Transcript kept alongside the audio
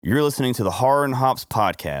You're listening to the Horror and Hops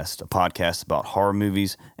Podcast, a podcast about horror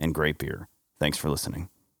movies and great beer. Thanks for listening.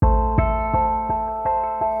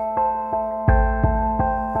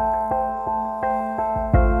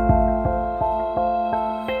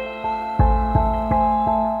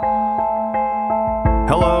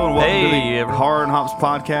 Hello and welcome to the Horror and Hops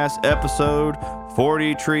Podcast, episode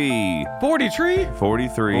 43. 43?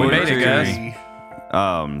 43. We made it, guys.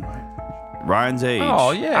 Ryan's age.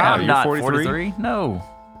 Oh, yeah. I'm you're not 43? 43. No.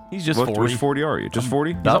 He's just 40. Which 40 are you? Just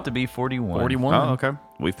 40? About to be 41. 41. Oh, okay.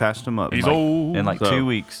 We've passed him up. He's old. In like So, 2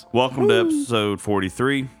 weeks. Welcome to episode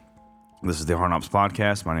 43. This is the Horror and Hops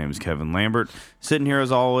Podcast. My name is Kevin Lambert. Sitting here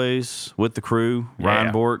as always with the crew,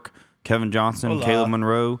 Ryan Bork, Kevin Johnson, Caleb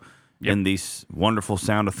Monroe, in these wonderful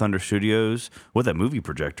Sound of Thunder studios with a movie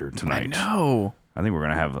projector tonight. I know. I think we're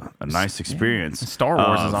going to have a nice experience. Star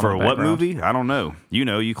Wars is on for the what background. movie? I don't know. You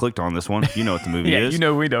know, you clicked on this one. You know what the movie Yeah, is. you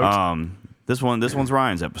know we don't. This one's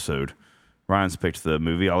Ryan's episode. Ryan's picked the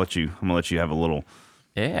movie. I'm gonna let you have a little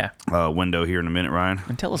Yeah. window here in a minute, Ryan.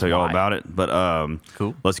 And tell us you all why. about it. But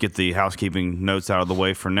Cool. Let's get the housekeeping notes out of the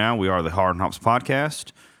way for now. We are the Horror and Hops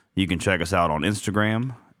Podcast. You can check us out on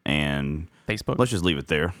Instagram and Facebook. let's just leave it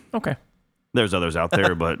there. Okay. There's others out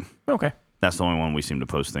there, but Okay. that's the only one we seem to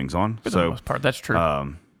post things on. For the most part, that's true.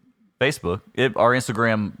 Facebook. Our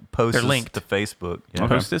Instagram posts They're linked. to Facebook. Yeah.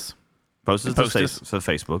 Okay. Post this. Post it Post to this.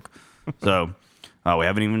 Facebook. So we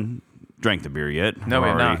haven't even drank the beer yet. No,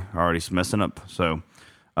 we're not. Already messing up. So,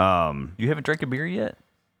 You haven't drank a beer yet?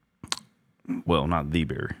 well, not the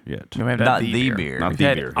beer yet. No, we haven't Not had the beer. Not We've the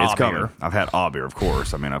had beer. a It's coming. beer. I've had a beer, of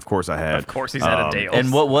course. I mean, of course I had. Of course he's had a Dale's.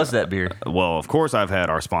 And what was that beer? Well, of course I've had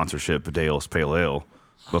our sponsorship, Dale's Pale Ale,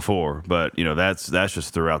 before, but you know that's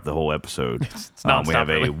just throughout the whole episode. It's nonstop, we have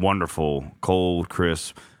really. a wonderful, cold,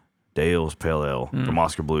 crisp Dale's Pale Ale from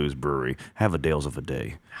Oscar Blues Brewery. Have a Dale's of a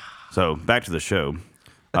day. So back to the show.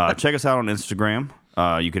 Check us out on Instagram.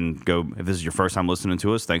 You can go if this is your first time listening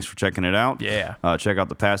to us. Thanks for checking it out. Yeah. Check out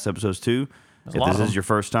the past episodes too. If lot this of is them. your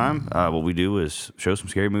first time, what we do is show some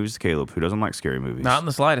scary movies to Caleb, who doesn't like scary movies. Not in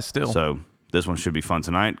the slightest still. So this one should be fun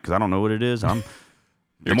tonight because I don't know what it is. The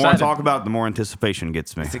more I excited. talk about it, the more anticipation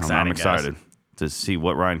gets me. I'm exciting, excited to see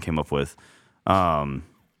what Ryan came up with.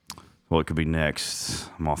 What could be next?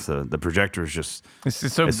 I'm off the projector is just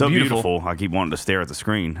it's so beautiful. I keep wanting to stare at the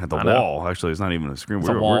screen, at the I know. wall. Actually, it's not even a screen.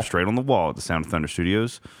 a wall. We're straight on the wall at the Sound of Thunder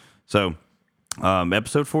Studios. So,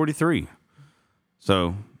 episode 43.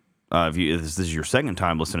 So, if this is your second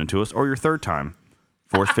time listening to us, or your third time,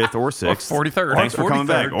 fourth, fifth, or sixth, 43rd. Thanks for coming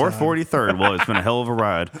back. 43rd Or time. 43rd. Well, it's been a hell of a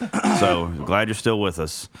ride. So glad you're still with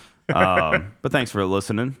us. But thanks for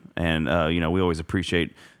listening. And, we always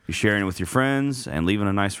appreciate you sharing it with your friends and leaving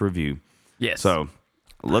a nice review. Yes. So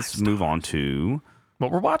let's move on to,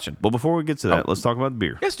 what we're watching. well, before we get to that, let's talk about the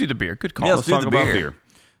beer. Let's do the beer. Good call. Yeah, Let's do talk the about beer. beer.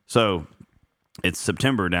 So it's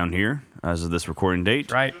September down here as of this recording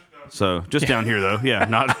date. Right. So just down here, though. Yeah,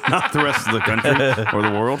 not the rest of the country or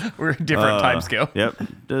the world. We're a different time scale. Yep.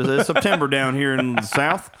 It's September down here in the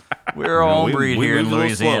South. We're all breed here in move a little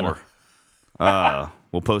Louisiana. slower.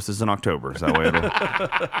 We'll post this in October, so that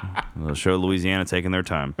way it'll show Louisiana taking their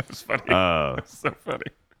time. It's funny. So funny.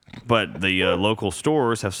 But the local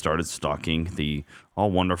stores have started stocking the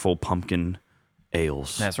all wonderful pumpkin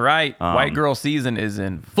ales. That's right. White girl season is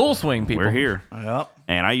in full swing, people. We're here. Yep.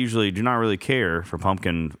 And I usually do not really care for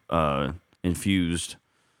pumpkin infused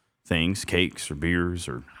things, cakes or beers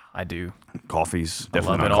or I do. coffees. Definitely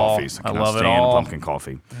love not it all. coffees. I cannot love it stand all. pumpkin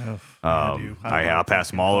coffee. I do. I'll pass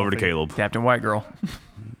them all over to Caleb. Captain White Girl.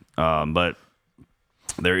 But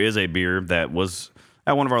there is a beer that was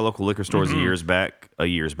at one of our local liquor stores a few years back.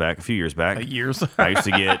 Years. I used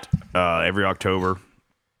to get every October,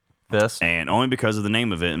 Best. and only because of the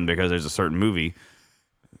name of it and because there's a certain movie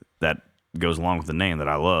that goes along with the name that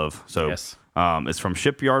I love. So Yes. it's from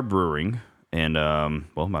Shipyard Brewing, and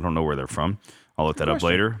well, I don't know where they're from. I'll look that up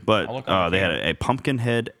later. But I'll look on the they had can. a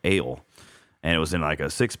Pumpkinhead Ale, and it was in like a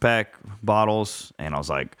 6-pack bottles. And I was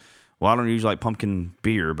like, well, I don't usually like pumpkin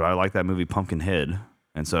beer, but I like that movie Pumpkinhead.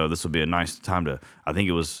 And so this would be a nice time to, I think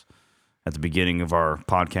it was at the beginning of our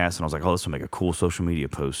podcast, and I was like, oh, this will make a cool social media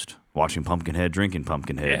post, watching Pumpkinhead, drinking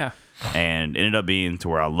Pumpkinhead. Yeah. And it ended up being to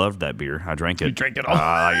where I loved that beer. I drank it. You drank it all.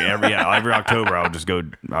 Like every October, I would just go.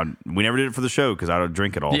 We never did it for the show because I would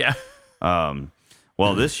drink it all. Yeah.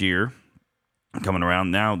 Well, this year, coming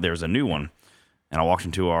around now, there's a new one, and I walked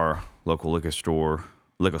into our local liquor store,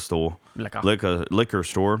 Hocus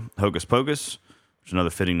Pocus, which is another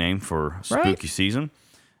fitting name for spooky season.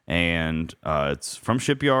 And it's from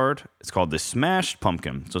Shipyard. It's called the Smashed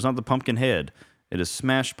Pumpkin. So it's not the pumpkin head. It is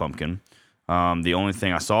Smashed Pumpkin. The only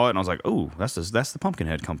thing I saw it, and I was like, oh, that's the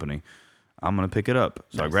Pumpkinhead company. I'm going to pick it up.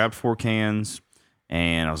 So I grabbed 4 cans.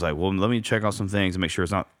 And I was like, well, let me check out some things and make sure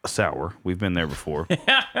it's not a sour. We've been there before.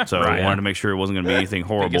 So I wanted to make sure it wasn't going to be anything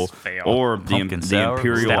horrible. Or the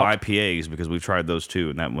Imperial Stout. IPAs, because we've tried those too,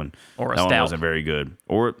 and that one stout. wasn't very good.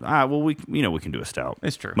 Or, we can do a stout.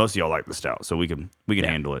 It's true. Most of y'all like the stout, so we can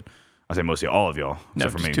handle it. I say most of all of y'all, No,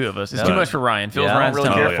 except for just me. 2 of us. It's too much for Ryan. Feels I Ryan's don't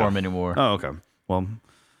really tongue. care for him anymore. Oh, okay. Well,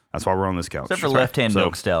 that's why we're on this couch. Except for left-hand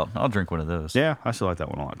milk stout. I'll drink one of those. Yeah, I still like that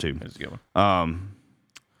one a lot too. That's a good one.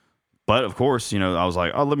 But of course, I was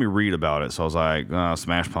like, oh, let me read about it. So I was like,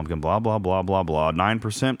 smash pumpkin, blah, blah, blah, blah, blah.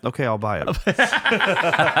 9%. Okay, I'll buy it.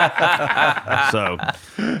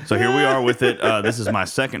 So here we are with it. This is my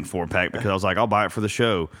second 4-pack because I was like, I'll buy it for the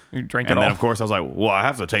show. You drink and it then, all. of course, I was like, well, I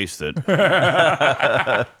have to taste it.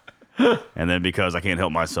 And then because I can't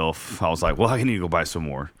help myself, I was like, well, I need to go buy some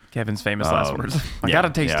more. Kevin's famous last words. I got to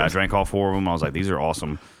taste it. I drank all 4 of them. I was like, these are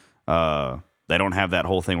awesome. They don't have that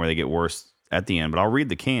whole thing where they get worse at the end, but I'll read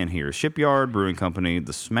the can here. Shipyard Brewing Company,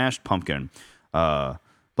 the Smashed Pumpkin.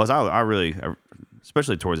 Plus, I really,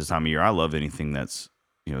 especially towards this time of year, I love anything that's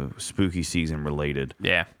spooky season related.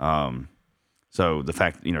 Yeah. So the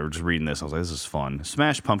fact, just reading this, I was like, this is fun.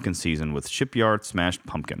 Smashed Pumpkin season with Shipyard Smashed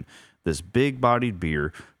Pumpkin. This big-bodied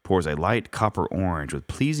beer pours a light copper orange with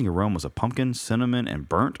pleasing aromas of pumpkin, cinnamon, and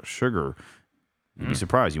burnt sugar. You'd be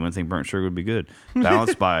surprised. You wouldn't think burnt sugar would be good.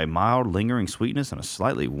 Balanced by mild, lingering sweetness and a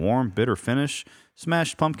slightly warm, bitter finish,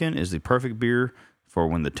 Smashed Pumpkin is the perfect beer for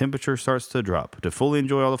when the temperature starts to drop. To fully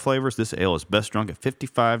enjoy all the flavors, this ale is best drunk at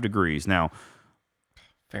 55 degrees. Now,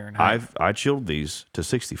 Fahrenheit. I chilled these to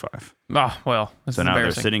 65. Oh, well, this So is now they're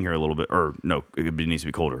embarrassing. sitting here a little bit, or no, it needs to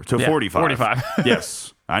be colder. To Yeah, 45. 45.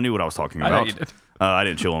 Yes. I knew what I was talking I about. know you did. I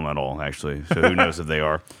didn't chill them at all, actually. So who knows if they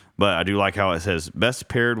are. But I do like how it says best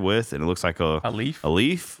paired with, and it looks like a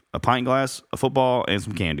leaf, a pint glass, a football, and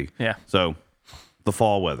some candy. Yeah. So the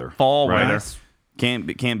fall weather. Weather.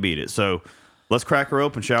 Can't beat it. So let's crack her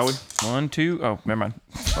open, shall we? 1, 2. Oh, never mind.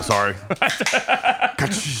 Oh, sorry.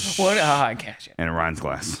 What? I catch it. And a Ryan's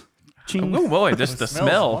glass. Oh boy, just the Smells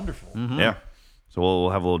smell. wonderful. Mm-hmm. Yeah. So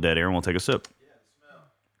we'll have a little dead air and we'll take a sip.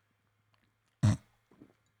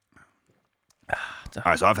 All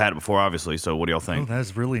right, so I've had it before, obviously. So what do y'all Oh, think? that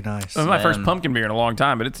is really nice. This is my first pumpkin beer in a long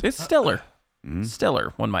time, but it's stellar.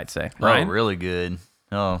 Stellar, one might say. Oh, Right? really good.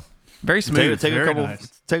 Oh, Very smooth. Take a very couple. nice.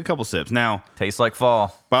 Take a couple sips. Now, tastes like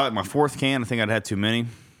fall. by like my 4th can, I think I'd had too many.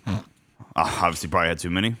 Obviously, probably had too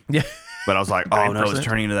many. Yeah. But I was like, oh no, it's 9%.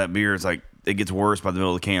 turning into that beer. It's like it gets worse by the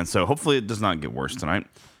middle of the can. So hopefully, it does not get worse tonight.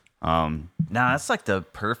 Nah, it's like the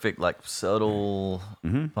perfect, like subtle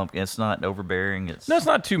pumpkin. It's not overbearing. It's No, it's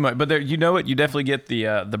not too much, but there, you know it. You definitely get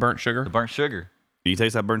the burnt sugar. the burnt sugar. Do you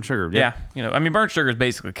taste that burnt sugar? Yeah, I mean, burnt sugar is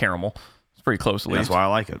basically caramel. It's pretty close, at least. That's why I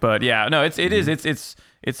like it. But yeah, no, it's definitely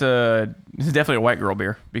a white girl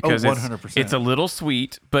beer because 100%. it's a little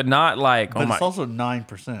sweet, but not like But it's also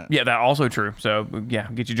 9%. Yeah, that also true. So yeah,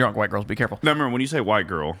 get you drunk, white girls. Be careful, Now, remember when you say white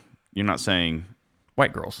girl, you're not saying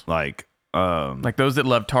white girls, like like those that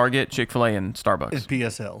love Target, Chick-fil-A, and It's Starbucks.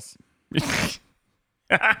 PSLs.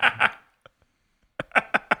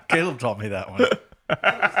 Caleb taught me that one.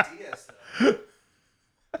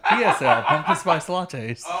 PSL, pumpkin spice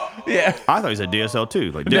lattes. Yeah, I thought you said DSL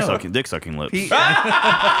too, like dick sucking lips. P-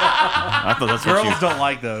 I thought that's what Girls you. don't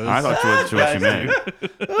like those. I thought that's what you Guys meant.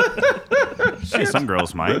 Shit, some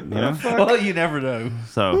girls might, Well, you never know.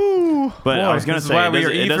 So, but I was gonna this is say why it we are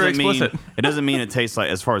doesn't, it E for doesn't mean explicit. it doesn't mean it tastes like,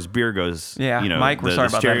 as far as beer goes. Yeah, Mike, we're the sorry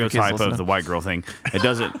about that for kids stereotype listening. of the white girl thing. It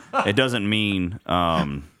doesn't mean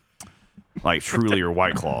like Truly or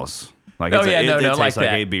White Claws. Like Oh, it's yeah, it no, tastes like like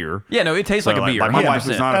that. a beer. yeah, no, it tastes like a beer. Like my wife,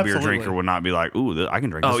 who's 100%. not a beer Absolutely. drinker, would not be like, "Ooh, I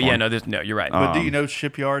can drink this Oh yeah, one." no, you're right. But do you know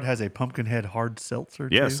Shipyard has a pumpkinhead hard seltzer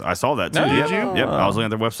too? Yes, I saw that too. No, Yep. did you? Yep. I was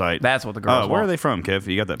looking at their website. That's what the girls Where want. are they from, Kev?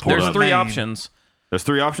 You got that pulled There's up. 3 Maine. options. There's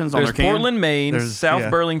 3 options on There's their can. Portland, Maine, There's- South yeah.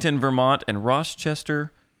 Burlington, Vermont, and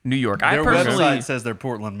Rochester, New York. I Their personally, website says they're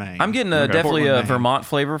Portland, Maine. I'm getting Okay. definitely Portland, a Maine. Vermont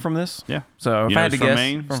flavor from this. Yeah. So if You know I had who's to from guess,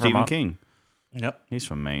 Maine? from Stephen Vermont. King. Yep. He's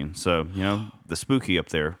from Maine. So, the spooky up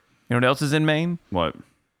there. You know what else is in Maine? What?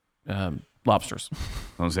 Lobsters. I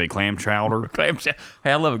was going to say clam chowder. Clam chowder.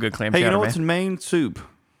 Hey, I love a good clam Hey, chowder, you know man. what's in Maine? Soup.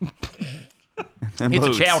 And It's a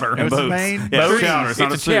boats. chowder. And It's boats. Maine? Yeah, Boats. it's chowder. It's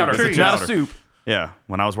not It's a soup. chowder. It's a It's not a chowder. soup. Yeah.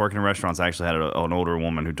 When I was working in restaurants, I actually had an older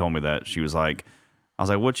woman who told me that. She was like, I was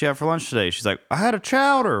like, "What you have for lunch today?" She's like, "I had a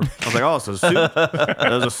chowder." I was like, "Oh, so soup?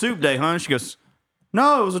 It was a soup day, huh?" She goes,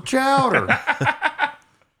 "No, it was a chowder." I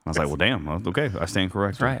was like, "Well, damn. Well, okay, I stand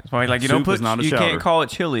corrected." Right. Well, like you Soup don't put is not a you chowder. can't call it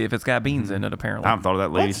chili if it's got beans in it. Apparently, I haven't thought of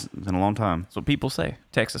that, ladies, in a long time. that's what people say.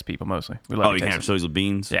 Texas people mostly. We love Oh, you, you can have Texas. chilies with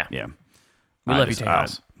beans? Yeah. Yeah. We I love you, just-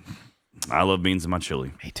 Texas. I love beans in my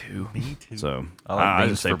chili. Me too. Me too. So I like I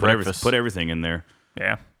beans just say for put breakfast. everything in there.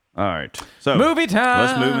 Yeah. All right. So Movie time.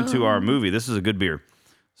 Let's move into our movie. This is a good beer.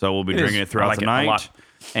 So we'll be It drinking is. it throughout I like the it a night. lot.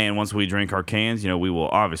 And once we drink our cans, we will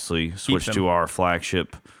obviously switch them. to our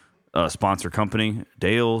flagship sponsor company,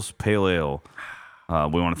 Dale's Pale Ale.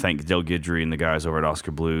 We want to thank Dale Guidry and the guys over at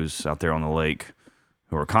Oscar Blues out there on the lake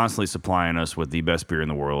who are constantly supplying us with the best beer in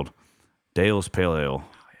the world. Dale's Pale Ale.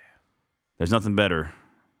 There's nothing better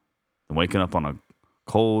than waking up on a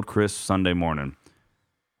cold, crisp Sunday morning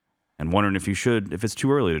and wondering if it's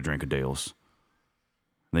too early to drink a Dale's.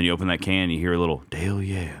 And then you open that can, you hear a little Dale,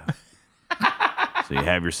 yeah. So you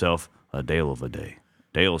have yourself a Dale of a day.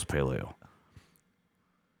 Dale's Pale Ale.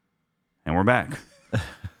 And we're back.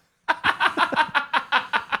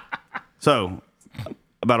 So,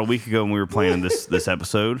 about a week ago when we were planning this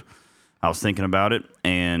episode, I was thinking about it,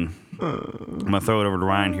 and I'm going to throw it over to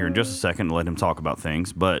Ryan here in just a second to let him talk about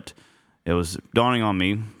things. But it was dawning on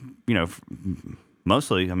me,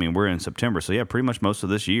 mostly, we're in September, so yeah, pretty much most of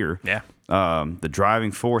this year. Yeah. The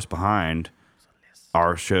driving force behind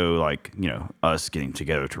our show, us getting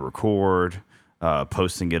together to record,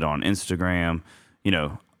 posting it on Instagram,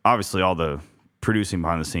 obviously all the producing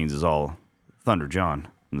behind the scenes is all Thunder John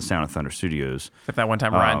and the Sound of Thunder Studios. Except that one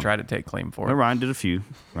time Ryan tried to take claim for it. Well, Ryan did a few.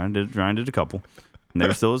 Ryan did a couple. And they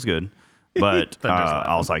were still as good. But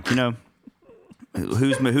I was like,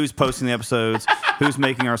 who's posting the episodes? Who's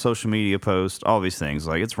making our social media posts? All these things.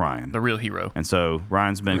 Like, it's Ryan. The real hero. And so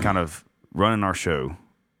Ryan's been kind of running our show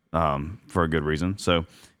for a good reason. So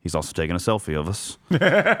he's also taking a selfie of us.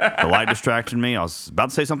 The light distracted me. I was about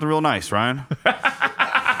to say something real nice, Ryan.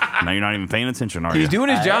 Now you're not even paying attention, are you? He's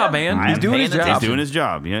doing his job, man. He's doing his job. He's doing his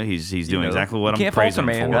job. Yeah, he's doing exactly what I'm praising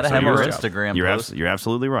him for. Gotta So have our you're- Instagram post. You're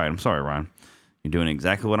absolutely right. I'm sorry, Ryan. You're doing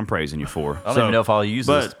exactly what I'm praising you for. I don't even know if I'll use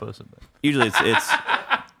this to post it. But. Usually it's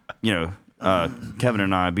Kevin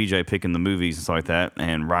and I, BJ picking the movies and stuff like that,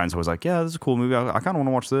 and Ryan's always like, "Yeah, this is a cool movie. I kind of want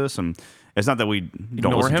to watch this." And it's not that we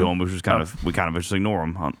don't listen to him, we just kind of just ignore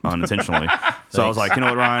him unintentionally. So I was like, you know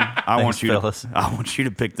what, Ryan, I want you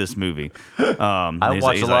to pick this movie. I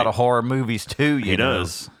watch a lot of horror movies too. He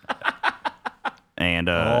does. And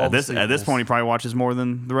at this point, he probably watches more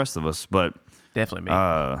than the rest of us. But definitely me.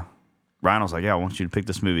 Ryan was like, "Yeah, I want you to pick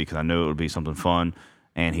this movie because I know it would be something fun."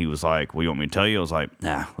 And he was like, "Well, you want me to tell you?" I was like,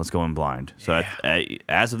 "Nah, let's go in blind." So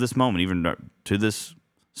as of this moment, even to this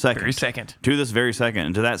second, to this very second,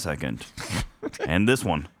 and to that second, and this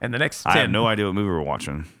one, and the next 10. I have no idea what movie we're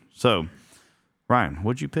watching. So, Ryan,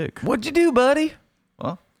 what'd you pick? What'd you do, buddy?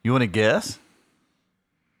 Well, you want to guess?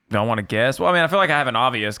 Don't want to guess. Well, I feel like I have an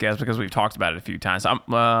obvious guess because we've talked about it a few times. I don't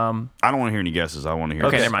want to hear any guesses. I want to hear.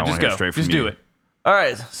 Okay, never mind. Just go. Straight from Just you. do it. All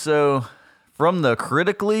right. So, from the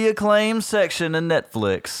critically acclaimed section of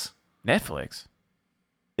Netflix,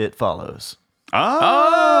 It Follows.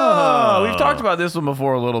 Oh, we've talked about this one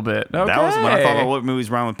before a little bit. Okay. That was when I thought about what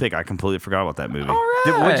movies Ryan would pick. I completely forgot about that movie. All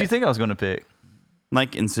right. What did you think I was going to pick?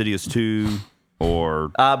 Like Insidious 2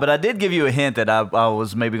 or... But I did give you a hint that I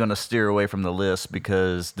was maybe going to steer away from the list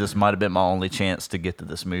because this might have been my only chance to get to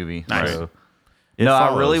this movie. Nice. So, It no,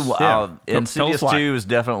 Follows. I really... Yeah. Insidious tell us why. 2 is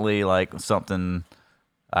definitely like something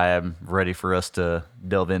I am ready for us to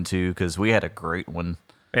delve into because we had a great one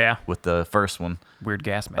Yeah. with the first one. Weird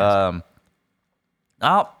gas mask.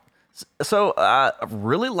 So I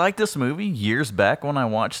really liked this movie years back when I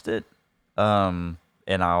watched it. And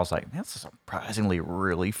I was like, that's a surprisingly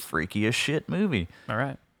really freaky as shit movie. All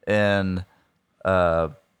right. And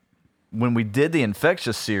when we did the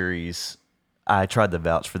Infectious series, I tried to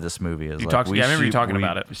vouch for this movie. I remember you talking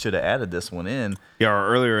about it. We should have added this one in. Yeah, our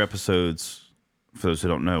earlier episodes, for those who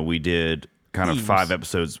don't know, we did kind of 5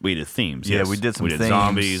 episodes. We did themes. Yeah, yes. we did some We did themes.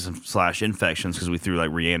 zombies and / infections because we threw like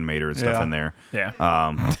Reanimator and stuff Yeah. in there.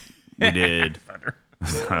 Yeah. We did...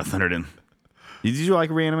 Thunder didn't... Did you like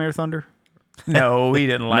Reanimator Thunder? No, he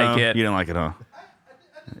didn't like No, it. You didn't like it, huh?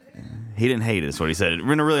 He didn't hate it, is what he said.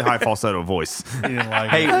 In a really high falsetto voice. He didn't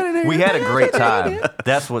like it. Hey, we had a great time.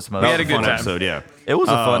 That's what's most. We had a good Fun time. episode, yeah. It was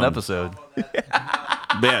a fun episode.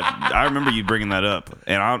 But yeah, I remember you bringing that up,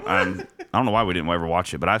 and I don't know why we didn't ever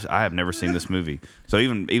watch it, but I have never seen this movie, so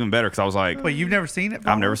even better because I was like, Wait, you've never seen it?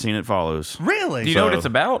 I've never seen It Follows. Really? Do you know what it's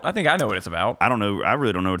about? I think I know what it's about. I don't know. I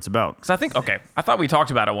really don't know what it's about. Because I thought we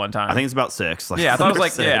talked about it one time. I think it's about sex. Like Yeah, I thought it was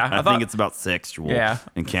like- said. yeah, I think it's about sexual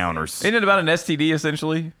encounters. Isn't it about an STD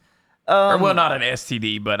essentially? Or well, not an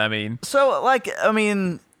STD, but I mean, So,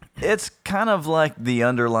 it's kind of like the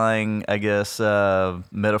underlying, I guess,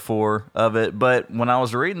 metaphor of it. But when I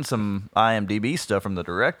was reading some IMDb stuff from the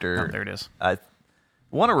director, there it is. I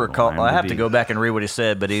want to recall. I have to IMDb. go back and read what he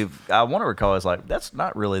said, but I want to recall. It's like that's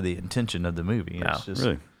not really the intention of the movie. It's just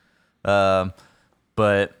Really?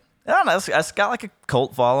 But I don't know. It's got like a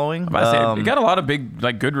cult following. It got a lot of big,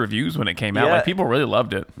 like, good reviews when it came out. Yeah. Like, people really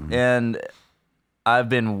loved it. And I've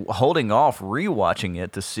been holding off rewatching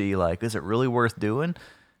it to see, like, is it really worth doing?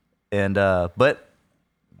 And but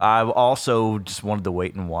I also just wanted to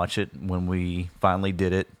wait and watch it when we finally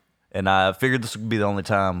did it. And I figured this would be the only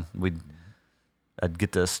time I'd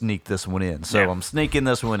get to sneak this one in. So I'm sneaking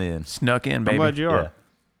this one in. Snuck in, baby. I'm glad you are. Yeah.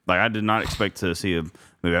 Like, I did not expect to see a movie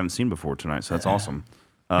I haven't seen before tonight, so that's awesome.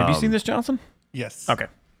 Have you seen this, Johnson? Yes. Okay.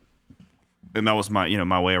 And that was my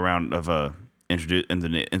way around of my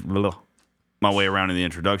way around in the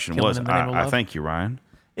introduction Killing was in the name of I love. thank you, Ryan,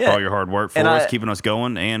 Yeah. for all your hard work for And us, keeping us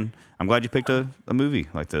going, and I'm glad you picked a movie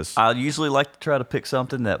like this. I usually like to try to pick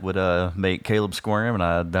something that would make Caleb squirm, and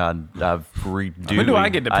I When do I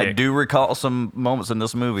get to I pick? do recall some moments in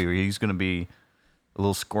this movie where he's going to be a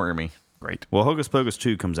little squirmy. Great. Well, Hocus Pocus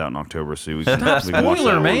 2 comes out in October, so we can watch that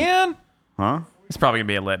Spoiler, one. man. Huh? It's probably going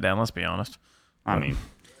to be a letdown, let's be honest. I mean,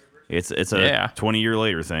 it's a Yeah. 20-year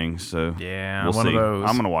later thing, so Yeah, we'll one see. of those.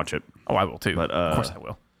 I'm gonna watch it. Oh, I will too. But, of course I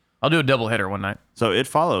will. I'll do a double header one night. So It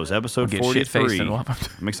Follows, episode Get shit-faced 43. and we'll have-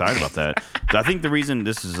 I'm excited about that. I think the reason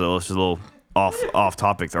this is a little off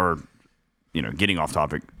topic, or getting off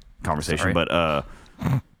topic conversation, Sorry. but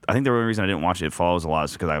I think the only reason I didn't watch It Follows a lot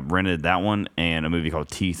is because I rented that one and a movie called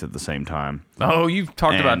Teeth at the same time. Oh, you've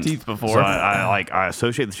talked about And teeth before. So I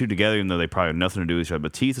associate the two together, even though they probably have nothing to do with each other.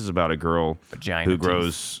 But Teeth is about a girl Vagina who teeth.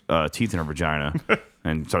 grows teeth in her vagina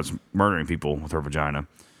and starts murdering people with her vagina.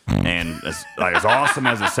 And as awesome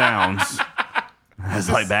as it sounds, as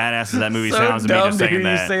like badass as that movie sounds to me, just saying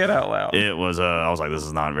that, say it out loud. it was. I was like, this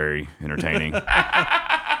is not very entertaining.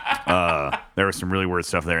 There was some really weird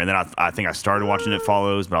stuff there, and then I think I started watching It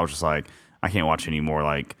Follows, but I was just like, I can't watch any more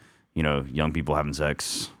like young people having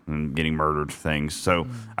sex and getting murdered things. So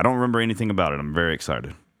I don't remember anything about it. I'm very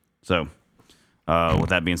excited. So with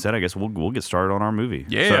that being said, I guess we'll get started on our movie.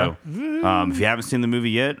 Yeah. So if you haven't seen the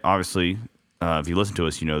movie yet, obviously, if you listen to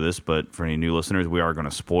us, you know this. But for any new listeners, we are going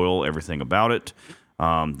to spoil everything about it,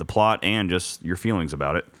 the plot, and just your feelings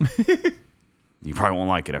about it. You probably won't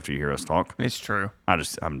like it after you hear us talk. It's true.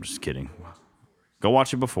 I'm just kidding. Go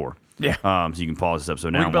watch it before. Yeah. So you can pause this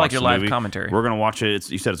episode now. can and be like watch your the live movie. commentary. We're gonna watch it.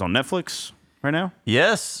 You said it's on Netflix right now.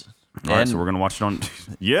 Yes. All right, And so we're gonna watch it on.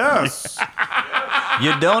 Yes.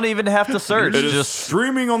 you don't even have to search. It is Just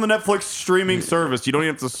streaming on the Netflix streaming service. You don't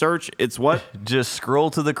even have to search. It's what? just scroll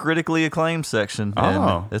to the critically acclaimed section.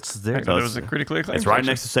 Oh. And it's there. So it was a critically acclaimed. It's right section.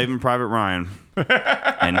 next to Saving Private Ryan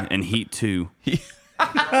and Heat 2.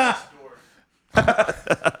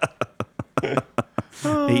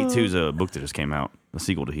 Heat 2 is a book that just came out. The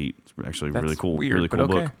sequel to Heat. It's actually That's really cool. weird, really cool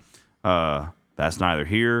but okay. book. That's neither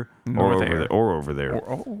here Nor or there. over there. Or over there.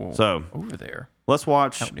 Oh, So over there. let's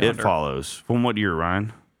watch Out It yonder. Follows. From what year,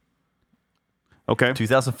 Ryan? Okay.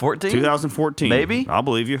 2014? 2014. Maybe? I'll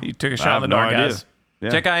believe you. You took a I shot have in the no dark, idea. guys. Yeah.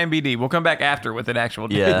 Check IMDb. We'll come back after with an actual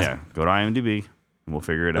date. Yeah. Yeah. Go to IMDb and we'll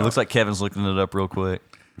figure it It out. looks like Kevin's looking it up real quick.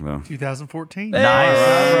 Well, 2014.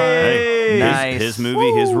 hey, Nice. his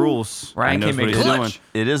movie, his rules. Ryan He knows came what in he's clutch.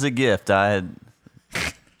 doing. It is a gift. I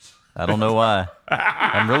don't know why.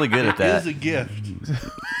 I'm really good at It is that. a gift.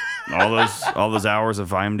 All those hours of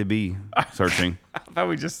IMDb searching. I thought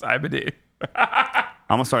we just IMDb. I'm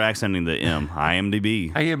gonna start accenting the M.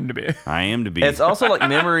 IMDb. IMDb. IMDb. It's also like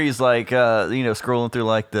memories, like scrolling through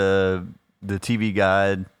like the TV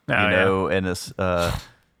guide, Oh, and it's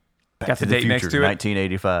Got the date next to it.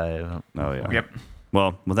 1985. Oh yeah. Yep.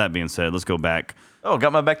 Well, with that being said, let's go back. Oh,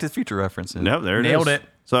 got my Back to the Future reference. In. No, there it is. Nailed it.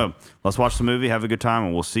 So let's watch the movie, have a good time,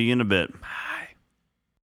 and we'll see you in a bit.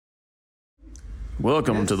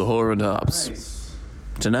 Welcome to the Horror Tops.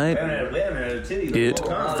 Tonight, It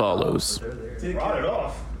Follows.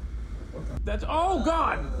 That's oh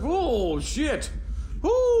god. Oh shit.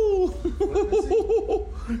 Ooh.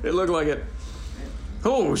 It looked like it.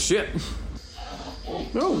 Oh shit.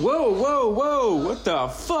 Oh, whoa, whoa, whoa. What the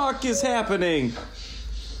fuck is happening?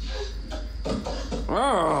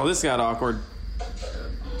 Oh, this got awkward.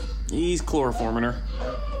 He's chloroforming her.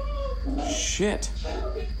 Shit.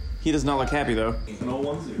 He does not look happy, though.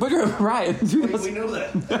 Look at Ryan. We know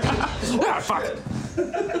that. Ah, fuck.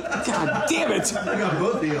 God damn it. I got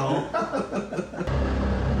both of y'all.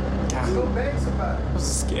 Go bang somebody.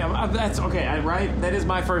 Scam. That's okay, right? That is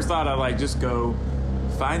my first thought. I like, just go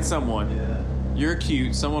find someone. Yeah. You're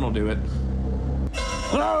cute. Someone will do it.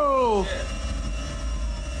 Oh!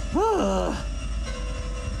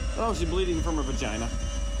 Oh, she's bleeding from her vagina.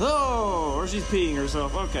 Oh, or she's peeing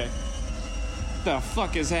herself. Okay. What the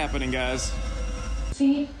fuck is happening, guys?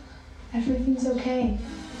 See? Everything's okay.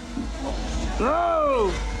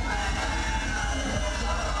 Oh!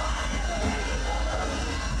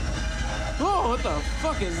 Whoa, what the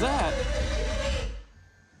fuck is that?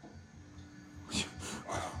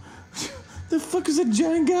 The fuck is that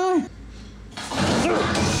giant guy?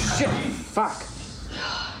 Oh, shit. Fuck.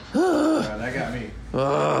 That got me.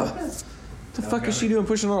 What the fuck is she doing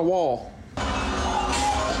pushing on a wall?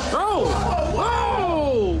 Oh!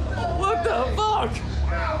 Whoa! What the fuck?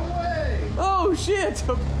 Oh, shit.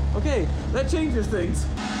 Okay, that changes things.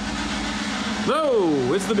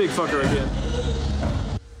 No, it's the big fucker again.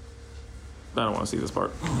 I don't want to see this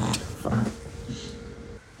part.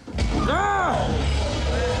 Ah!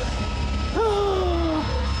 Oh,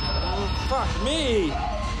 fuck me.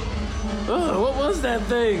 Oh, what was that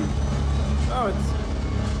thing? Oh, it's...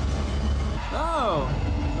 Oh.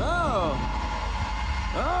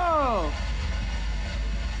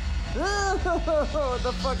 What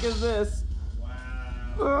the fuck is this? Wow.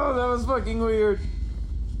 Oh, that was fucking weird.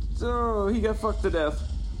 Oh, he got fucked to death.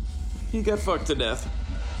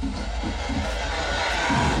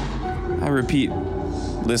 I repeat,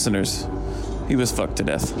 listeners, he was fucked to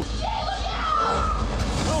death.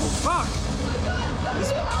 Oh, fuck!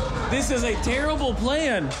 This is a terrible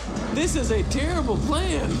plan.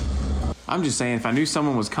 I'm just saying, if I knew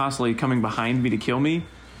someone was constantly coming behind me to kill me,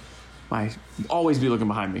 I'd always be looking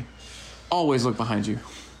behind me. Always look behind you.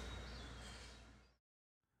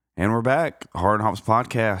 And we're back. Hard Hops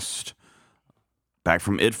Podcast. Back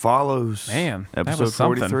from It Follows. Man, that episode was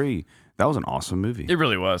something. 43. That was an awesome movie. It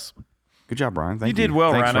really was. Good job, Brian. Thank you. You did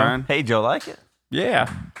well, Thanks, Rhino. Ryan. Hey, Joe, like it?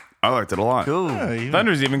 Yeah. I liked it a lot. Cool.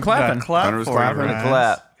 Thunder's even clapping. Thunder was clapping.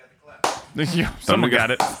 Clap. Someone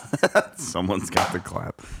got it. Someone's got the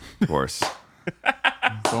clap. Of course.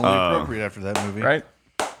 It's only appropriate after that movie. Right?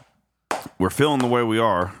 We're feeling the way we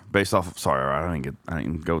are based off of... Sorry, I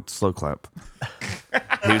didn't go with slow clap.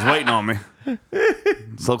 He was waiting on me.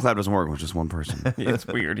 Slow clap doesn't work with just one person. It's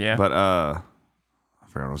weird, yeah. But I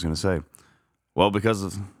forgot what I was going to say. Well,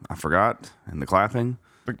 because I forgot, and the clapping,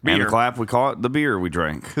 The and the beer. clap, we call it the beer we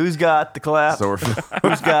drank. Who's got the clap? So we're...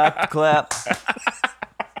 Who's got the clap?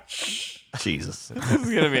 Jesus. This is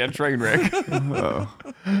going to be a train wreck.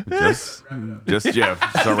 Just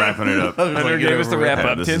Jeff. So wrapping it up. Thunder gave us the wrap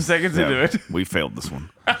Yeah, up. this 10 is- seconds yeah, into it. We failed this one.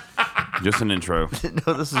 Just an intro.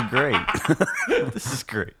 No, this is great. This is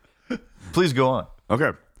great. Please go on.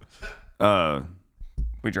 Okay.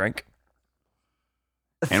 We drank.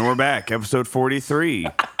 And we're back. Episode 43.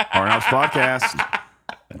 Hard House Podcast.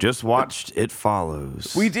 Just watched It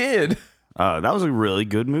Follows. We did. That was a really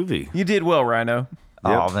good movie. You did well, Rhino.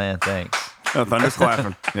 Oh, man, thanks. Oh, Thunder's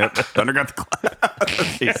clapping. Yep. Thunder got the clap.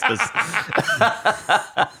 Jesus.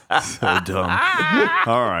 So dumb.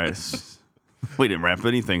 All right. We didn't wrap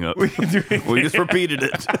anything up. We just repeated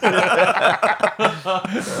it.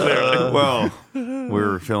 Well,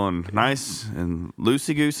 we're feeling nice and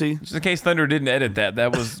loosey-goosey. Just in case Thunder didn't edit that,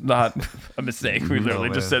 that was not a mistake. We literally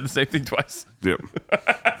just said the same thing twice. Yep.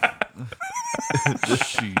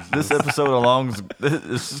 This episode along,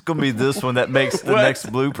 this is going to be this one that makes the next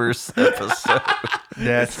bloopers episode.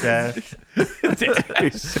 Dash.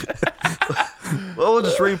 Well, we'll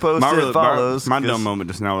just repost It Follows. My dumb moment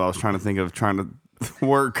just now, I was trying to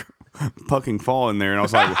work fucking fall in there, and I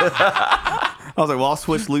was like, well, I'll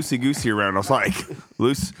switch loosey goosey around. I was like,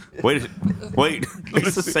 wait,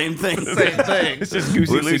 it's the same thing. It's just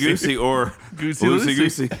goosey Loosey loosey. goosey or Goosey loosey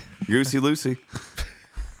loosey. goosey loosey.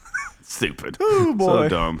 Stupid. Oh, boy. So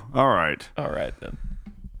dumb. All right. All right, then.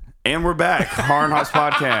 And we're back. Hard Hops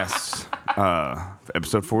Podcast.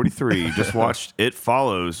 Episode 43. Just watched It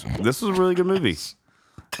Follows. This was a really good movie.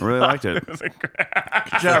 I really liked it. Good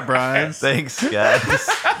job, Brian. Thanks, guys.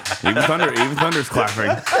 Even Thunder's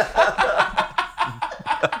clapping.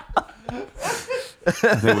 I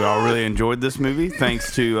think we all really enjoyed this movie.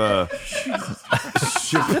 Thanks to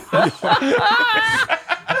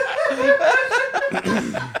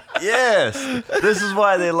Yes, this is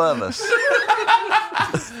why they love us.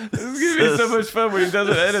 This is going to be so much fun when he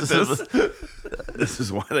doesn't edit this. This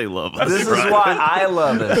is why they love us. This is why I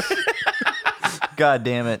love it. God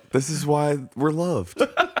damn it. This is why we're loved.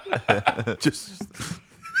 Just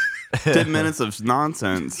 10 minutes of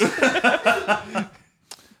nonsense.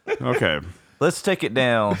 Okay. Let's take it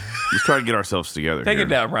down. Let's try to get ourselves together. Take here. it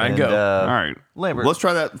down, Ryan. And, Go. All right. Lambert. Let's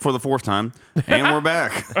try that for the fourth time. And we're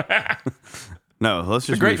back. No, let's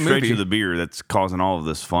just great go straight movie. to the beer that's causing all of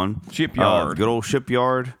this fun. Shipyard. Good old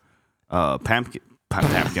Shipyard. Pumpkin.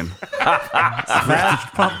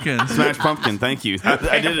 Smashed pumpkins. Smashed pumpkin. Thank you.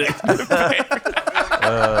 I did it.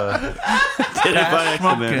 Did it by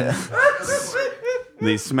accident.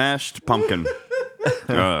 The smashed pumpkin.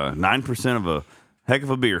 9% of a heck of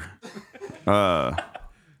a beer.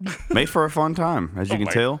 Made for a fun time, as you can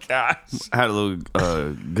tell. Gosh. Had a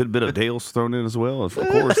little good bit of Dale's thrown in as well. Of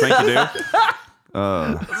course, thank you, Dale.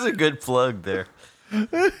 That's a good plug there.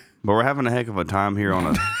 But we're having a heck of a time here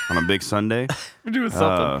on a big Sunday. We're doing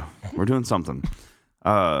something. We're doing something.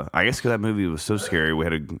 I guess because that movie was so scary, we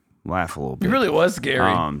had to laugh a little bit. It really was scary.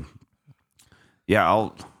 Yeah,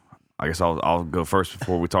 I'll go first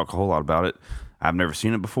before we talk a whole lot about it. I've never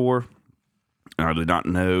seen it before, and I did not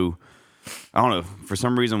know. I don't know, for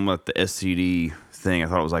some reason with the STD thing, I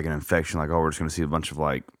thought it was like an infection. Like, oh, we're just going to see a bunch of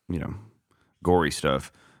like, gory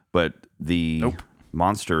stuff. But the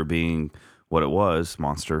monster being what it was,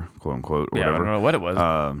 monster, quote unquote, or whatever. I don't know what it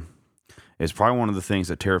was. It's probably one of the things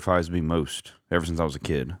that terrifies me most ever since I was a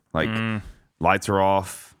kid. Like, lights are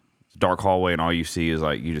off, dark hallway, and all you see is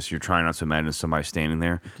like, you're trying not to imagine somebody standing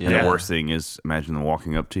there. Yeah. And the worst thing is imagine them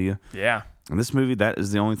walking up to you. Yeah. In this movie, that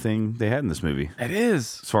is the only thing they had in this movie. It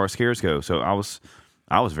is. As far as scares go. So I was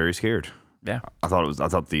very scared. Yeah. I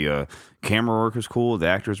thought the camera work was cool, the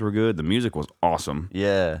actors were good, the music was awesome.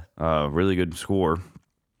 Yeah. Really good score.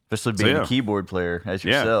 Especially being a keyboard player as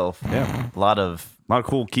yourself. Yeah. A lot of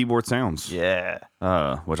cool keyboard sounds. Yeah.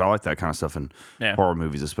 Which I like that kind of stuff in horror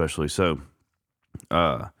movies especially. So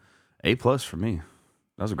A+ for me.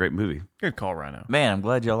 That was a great movie. Good call, Rhino. Man, I'm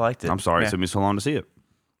glad y'all liked it. I'm sorry it took me so long to see it.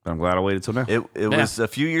 But I'm glad I waited till now. It was a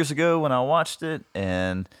few years ago when I watched it,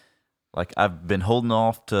 and like I've been holding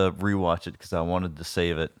off to rewatch it because I wanted to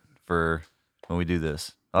save it for when we do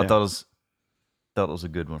this. I thought it was a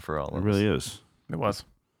good one for all of us. It really is. It was.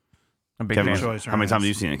 A big Kevin, fan. choice, how many times Ryan. have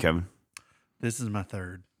you seen it, Kevin? This is my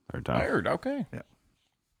third. Third time. Third, okay.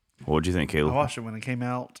 What'd you think, I Caleb? watched it when it came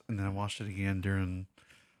out, and then I watched it again during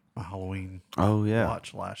my Halloween Oh yeah.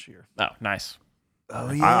 watch last year. Oh, nice. Oh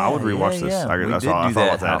I would rewatch this. Yeah. I We thought did do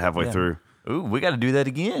about that halfway Yeah. through. Ooh, we got to do that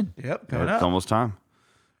again. Yep, coming It's up. almost time.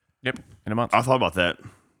 Yep. In a month. I thought about that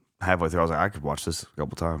halfway through. I was like, I could watch this a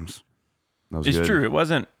couple times. That was It's good. true. It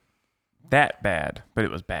wasn't that bad, but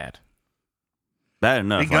it was bad. Bad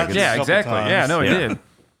enough. It got Like, you. it's- Yeah, couple exactly. times. Yeah, no, it Yeah. did.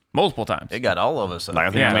 Multiple times. It got all of us. like, I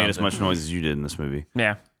think Yeah. I made as much noise as you did in this movie.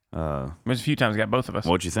 Yeah. There's a few times it got both of us.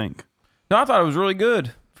 What'd you think? No, I thought it was really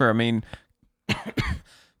good because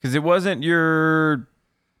it wasn't your,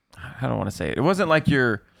 I don't want to say it. It wasn't like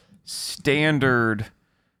your standard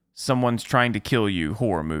someone's trying to kill you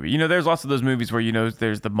horror movie. There's lots of those movies where,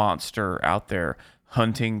 there's the monster out there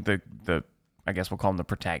hunting the I guess we'll call him the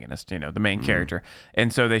protagonist, the main character.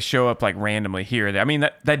 And so they show up like randomly here or there. I mean,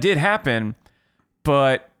 that did happen,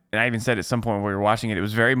 but, and I even said at some point when we were watching it, it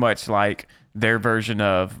was very much like their version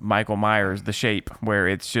of Michael Myers, The Shape, where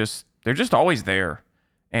they're just always there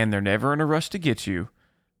and they're never in a rush to get you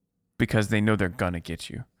because they know they're gonna get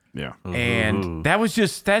you. Yeah. And that's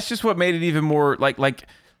just what made it even more like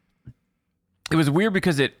it was weird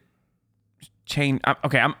because it changed.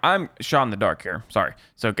 I'm shot in the dark here. Sorry.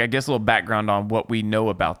 So I guess a little background on what we know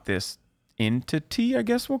about this entity, I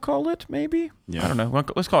guess we'll call it, maybe. Yeah. I don't know.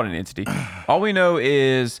 Let's call it an entity. All we know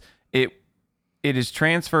is it is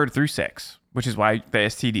transferred through sex, which is why the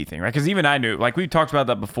STD thing, right? Because even I knew, like we talked about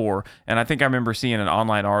that before, and I think I remember seeing an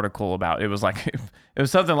online article about it was like it was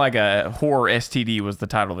something like a horror STD was the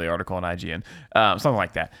title of the article on IGN, something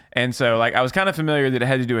like that. And so like I was kind of familiar that it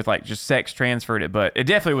had to do with like just sex transferred it, but it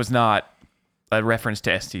definitely was not a reference to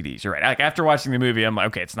STDs. You're right. Like after watching the movie, I'm like,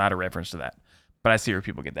 okay, it's not a reference to that. But I see where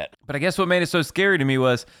people get that. But I guess what made it so scary to me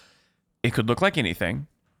was it could look like anything,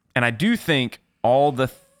 and I do think all the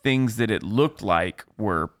things that it looked like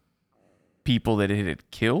were people that it had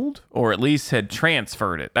killed or at least had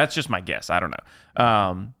transferred it. That's just my guess. I don't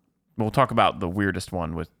know. We'll talk about the weirdest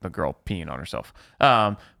one with the girl peeing on herself.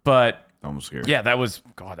 But Almost scary. yeah, that was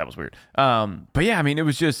weird. But yeah, I mean,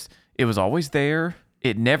 it was always there.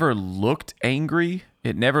 It never looked angry.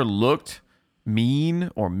 It never looked mean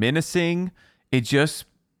or menacing. It just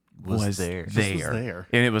was there. Just was there.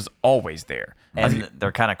 And it was always there. And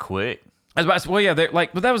they're kind of quick. I was about to say, well, yeah, they're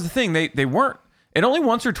like, but that was the thing. They weren't. And only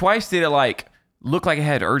once or twice did it like look like it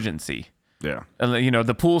had urgency. Yeah. And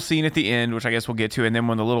the pool scene at the end, which I guess we'll get to, and then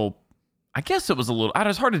when I guess it was a little.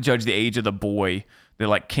 It's hard to judge the age of the boy that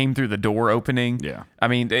like came through the door opening. Yeah. I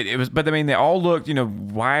mean, it was, but I mean, they all looked,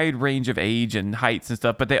 wide range of age and heights and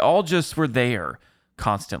stuff, but they all just were there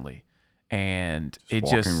constantly. And it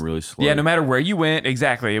walking just really slow. Yeah, no matter where you went,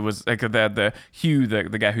 exactly. It was like the Hugh, the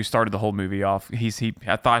guy who started the whole movie off.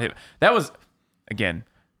 I thought that was again.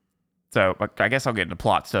 So I guess I'll get into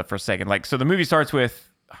plot stuff for a second. Like, so the movie starts with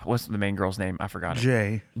what's the main girl's name? I forgot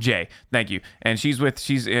it. Jay. Thank you. And she's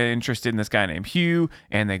interested in this guy named Hugh,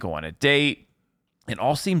 and they go on a date. It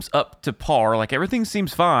all seems up to par, like everything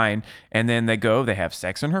seems fine, and then they have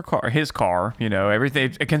sex in his car,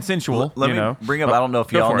 everything consensual. Let me bring up. I don't know if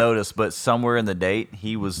Go y'all for it. noticed, but somewhere in the date,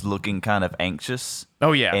 he was looking kind of anxious.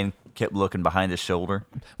 Oh yeah, and kept looking behind his shoulder.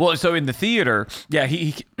 well, so in the theater, yeah,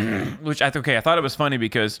 he which I thought it was funny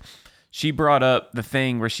because she brought up the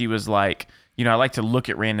thing where she was like, I like to look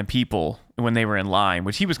at random people when they were in line,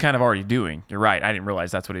 which he was kind of already doing. You're right. I didn't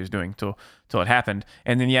realize that's what he was doing till it happened.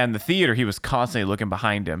 And then, in the theater, he was constantly looking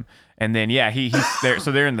behind him. And then, he's there.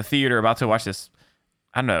 So they're in the theater about to watch this.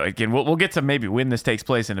 I don't know. Again, we'll get to maybe when this takes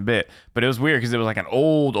place in a bit. But it was weird because it was like an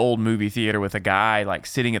old movie theater with a guy like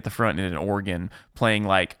sitting at the front in an organ playing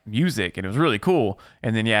like music. And it was really cool.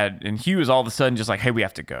 And then, and Hugh is all of a sudden just like, hey, we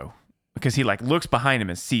have to go. Because he like looks behind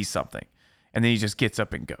him and sees something. And then he just gets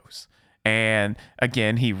up and goes. And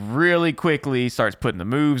again, he really quickly starts putting the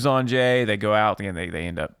moves on Jay. They go out and they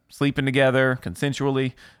end up sleeping together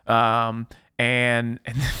consensually. And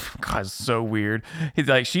God, it's so weird. He's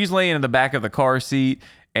like, she's laying in the back of the car seat,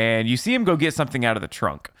 and you see him go get something out of the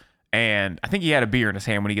trunk. And I think he had a beer in his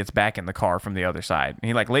hand when he gets back in the car from the other side. And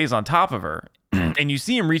he like lays on top of her, and you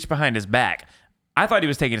see him reach behind his back. I thought he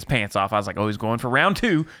was taking his pants off. I was like, oh, he's going for round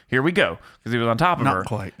 2. Here we go. Because he was on top of her.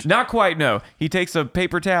 Not quite, no. He takes a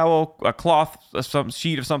paper towel, a cloth, some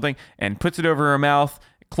sheet of something, and puts it over her mouth,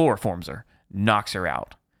 chloroforms her, knocks her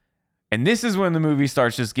out. And this is when the movie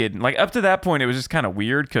starts just getting, like, up to that point, it was just kind of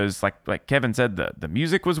weird because, like Kevin said, the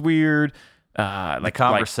music was weird. The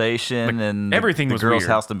conversation and everything the was girl's weird.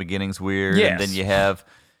 house in the beginning's weird. Yes. And then you have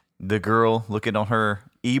the girl looking on her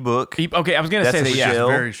ebook. Okay, I was gonna say that. Yeah,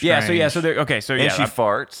 very strange. So there. Okay, so and she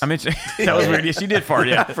farts. I mentioned that was weird. Yeah, she did fart.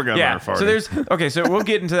 Yeah, I forgot yeah. about her farting. So so we'll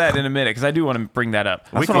get into that in a minute because I do want to bring that up.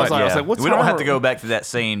 That's what I was like. I was like, what's we don't wrong have to with- go back to that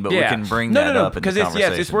scene, but we Yeah. can bring that up in the because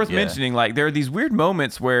conversation. it's worth mentioning. Like there are these weird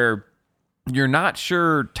moments where you're not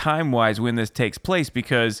sure time wise when this takes place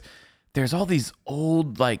because there's all these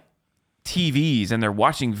old like TVs and they're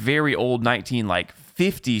watching very old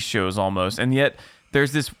 50s shows almost, and yet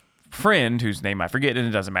there's this friend whose name I forget and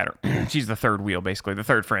it doesn't matter. She's the third wheel, basically the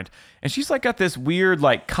third friend, and she's like got this weird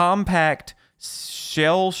like compact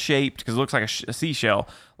shell shaped, because it looks like a seashell,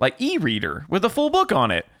 like e-reader with a full book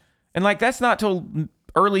on it, and like that's not till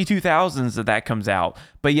early 2000s that comes out,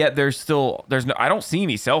 but yet there's no, I don't see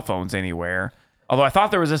any cell phones anywhere, although I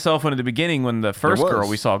thought there was a cell phone at the beginning when the first girl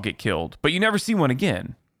we saw get killed, but you never see one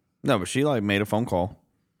again. No, but she like made a phone call.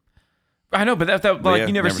 I know, but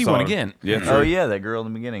you never see saw one her. again. Yeah, Oh true. yeah, that girl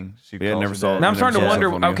in the beginning. She Yeah, calls never her saw dad. it. Now I'm starting to Never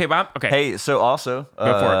wonder. saw it. Okay, but okay. Hey, so also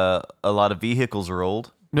for a lot of vehicles are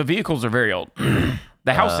old. The vehicles are very old.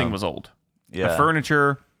 The housing was old. Yeah. The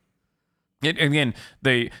furniture.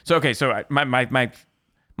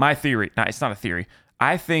 My theory. No, it's not a theory.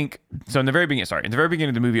 I think so. In the very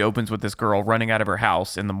beginning, the movie opens with this girl running out of her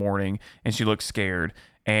house in the morning, and she looks scared.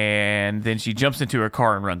 And then she jumps into her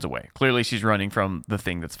car and runs away. Clearly, she's running from the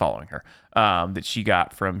thing that's following her, that she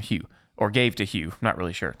got from Hugh or gave to Hugh. I'm not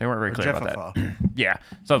really sure. They weren't very clear about that. Yeah,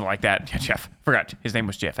 something like that. Yeah, Jeff. Forgot his name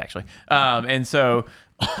was Jeff actually. And so,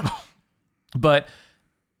 but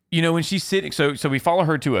when she's sitting, so we follow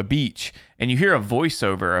her to a beach, and you hear a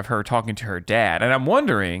voiceover of her talking to her dad, and I'm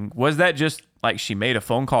wondering, was that just like she made a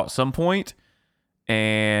phone call at some point,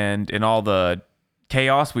 and in all the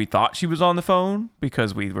chaos we thought she was on the phone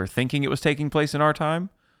because we were thinking it was taking place in our time?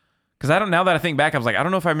 Because now that I think back, I was like, I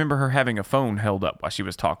don't know if I remember her having a phone held up while she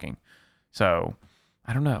was talking. So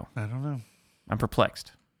I don't know. I'm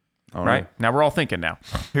perplexed. All right. Now we're all thinking now.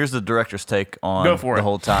 Here's the director's take on Go for the it.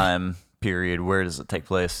 whole time period. Where does it take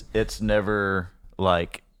place? It's never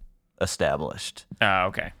like established.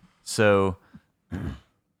 Okay. So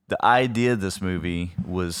the idea of this movie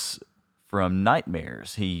was from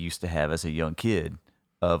nightmares he used to have as a young kid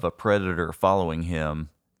of a predator following him,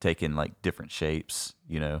 taking like different shapes,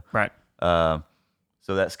 Right. So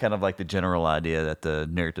that's kind of like the general idea that the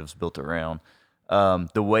narrative's built around.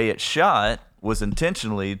 The way it's shot was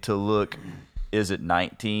intentionally to look, is it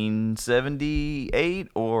 1978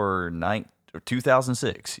 or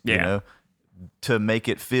 2006? Yeah. To make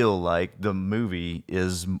it feel like the movie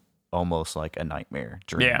is almost like a nightmare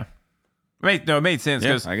dream. Yeah. It made sense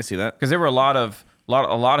Yeah, because I can see that. there were a lot of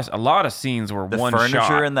scenes where The one furniture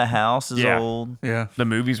shot. in the house is Yeah. old. Yeah. The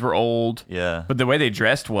movies were old. Yeah. But the way they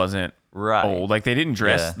dressed wasn't Right. old. Like they didn't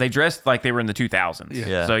dress. Yeah. They dressed like they were in the 2000s.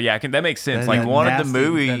 Yeah. So yeah, that makes sense. Like, wanted the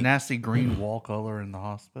movie- that nasty green wall color in the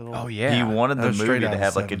hospital. Oh yeah. He wanted That the was movie straight to out of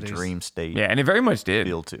have the like a 70s. dream state Yeah, and it very much did.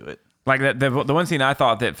 feel to it. Like that, the one scene I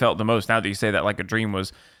thought that felt the most. Now that you say that, like a dream,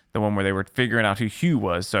 was the one where they were figuring out who Hugh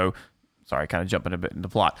was. So Sorry, kind of jumping a bit into the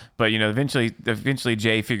plot. But, eventually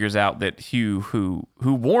Jay figures out that Hugh, who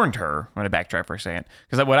warned her, I'm going to backtrack for a second,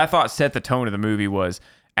 because what I thought set the tone of the movie was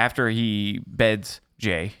after he beds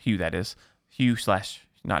Jay, Hugh that is, Hugh /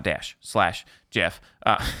 Jeff,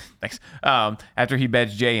 thanks. After he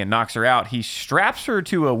beds Jay and knocks her out, he straps her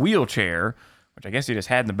to a wheelchair, which I guess he just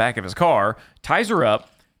had in the back of his car, ties her up,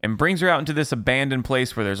 and brings her out into this abandoned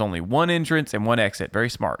place where there's only one entrance and one exit. Very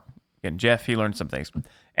smart. And Jeff, he learned some things.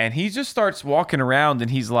 And he just starts walking around, and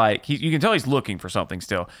he's like, you can tell he's looking for something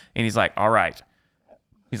still. And he's like, all right.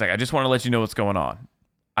 He's like, I just want to let you know what's going on.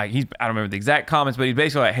 I don't remember the exact comments, but he's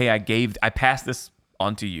basically like, hey, I passed this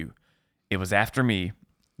on to you. It was after me.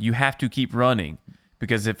 You have to keep running.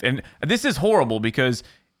 Because and this is horrible because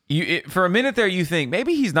for a minute there you think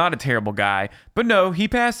maybe he's not a terrible guy, but no, he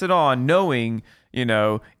passed it on knowing,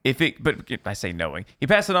 but I say knowing, he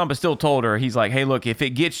passed it on, but still told her, he's like, hey, look, if it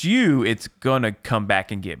gets you, it's gonna come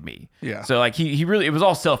back and get me. Yeah. So like he really, it was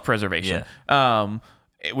all self-preservation. Yeah.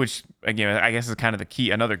 Which again, I guess is kind of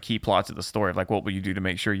another key plot to the story of like, what will you do to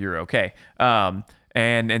make sure you're okay?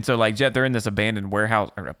 And so like Jet, they're in this abandoned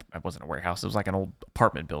warehouse, or it wasn't a warehouse, it was like an old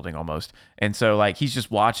apartment building almost. And so like he's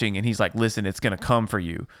just watching, and he's like, listen, it's gonna come for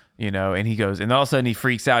you, and he goes, and all of a sudden he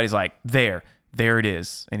freaks out. He's like, there it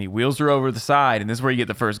is. And he wheels her over the side, and this is where you get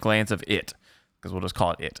the first glance of It, because we'll just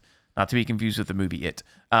call it It, not to be confused with the movie It.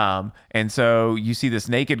 And so you see this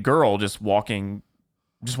naked girl just walking,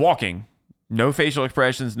 no facial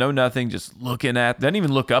expressions, no nothing, just looking doesn't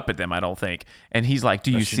even look up at them, I don't think. And he's like,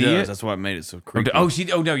 do you see it? That's what made it so creepy. She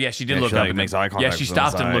did look up. Makes eye contact. Yeah, she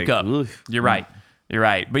stopped and looked up. You're right.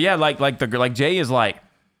 But yeah, like Jay is like,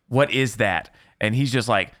 what is that? And he's just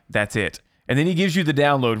like, that's it. And then he gives you the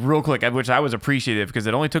download real quick, which I was appreciative because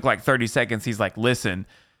it only took like 30 seconds. He's like, listen,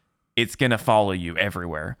 it's going to follow you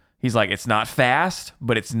everywhere. He's like, it's not fast,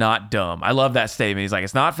 but it's not dumb. I love that statement. He's like,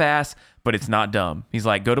 it's not fast, but it's not dumb. He's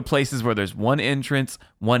like, go to places where there's one entrance,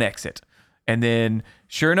 one exit. And then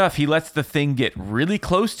sure enough, he lets the thing get really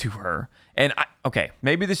close to her. And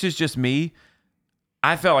maybe this is just me.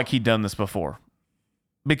 I felt like he'd done this before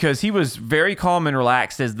because he was very calm and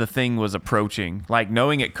relaxed as the thing was approaching, like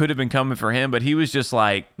knowing it could have been coming for him, but he was just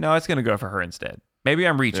like, no, it's going to go for her instead. Maybe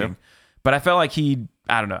I'm reaching, but I felt like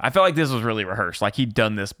I don't know. I felt like this was really rehearsed. Like he'd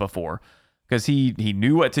done this before because he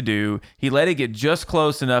knew what to do. He let it get just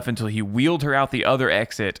close enough until he wheeled her out the other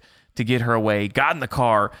exit to get her away, got in the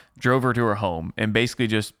car, drove her to her home, and basically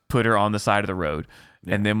just put her on the side of the road.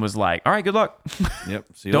 And then was like, all right, good luck. Yep.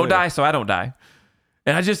 Don't die so I don't die.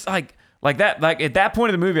 And I just like that, like at that point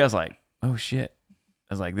of the movie, I was like, oh shit.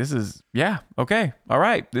 I was like, this is, okay. All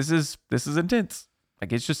right. This is intense.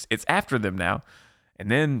 Like it's after them now. And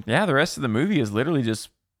then, the rest of the movie is literally just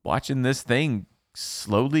watching this thing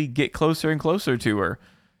slowly get closer and closer to her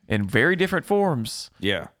in very different forms.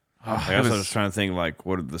 Yeah. I was just trying to think, like,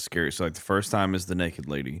 what are the scariest? So, like, the first time is the naked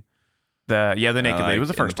lady. The naked lady was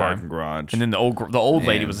the first time. Garage. And then the old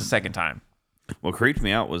lady was the second time. What creeped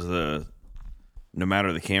me out was no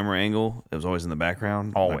matter the camera angle, it was always in the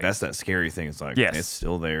background. Always. Like, that's that scary thing. It's like, it's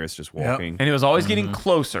still there. It's just walking. And it was always getting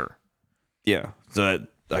closer. Yeah. So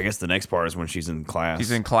I guess the next part is when she's in class.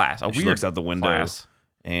 She's in class. She looks out the window,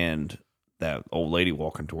 and that old lady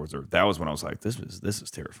walking towards her. That was when I was like, "This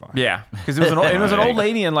is terrifying." Yeah, because it was an old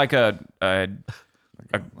lady in like a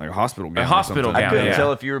hospital gown. A hospital gown. I couldn't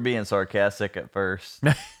tell if you were being sarcastic at first.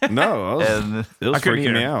 No, it was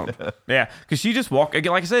freaking me out. Yeah, because she just walked.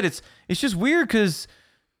 Again, like I said, it's just weird because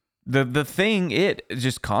the thing it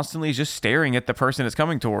just constantly is just staring at the person it's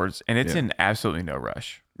coming towards, and it's in absolutely no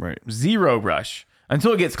rush. Right, zero rush.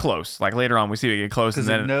 Until it gets close. Like later on, we see it get close. Because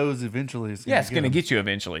it knows eventually it's going to going to get you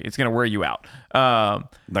eventually. It's going to wear you out. I'll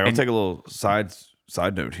take a little side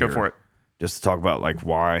note here. Go for it. Just to talk about like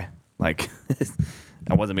why, like,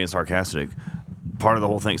 I wasn't being sarcastic. Part of the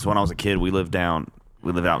whole thing, so when I was a kid, we lived out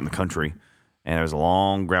in the country, and there was a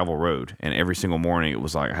long gravel road. And every single morning, it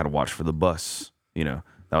was like I had to watch for the bus. That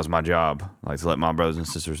was my job, like to let my brothers and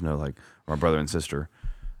sisters know, like my brother and sister.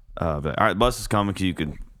 But all right, the bus is coming because you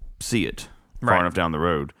could see it far enough down the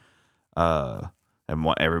road. And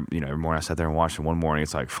every morning I sat there and watched it. One morning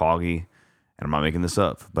it's like foggy, and I'm not making this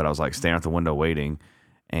up, but I was like standing at the window waiting,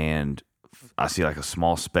 and I see like a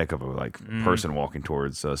small speck of a person walking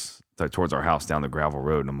towards us, like towards our house down the gravel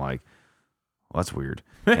road, and I'm like, well, that's weird.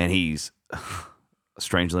 And he's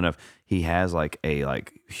strangely enough, he has like a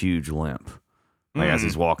huge limp, as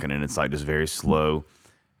he's walking, and it's like just very slow.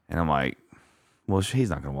 And I'm like, well,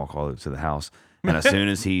 he's not gonna walk all the way to the house. And as soon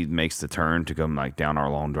as he makes the turn to come like down our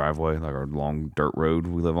long driveway, like our long dirt road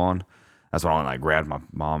we live on, that's when I grabbed my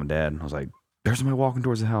mom and dad. And I was like, "There's somebody walking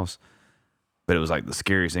towards the house." But it was like the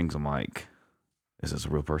scariest things. I'm like, is this a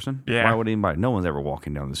real person? Yeah. Why would anybody? No one's ever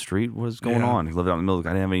walking down the street. What's going on? He lived out in the middle.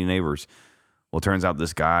 I didn't have any neighbors. Well, it turns out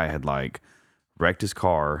this guy had like wrecked his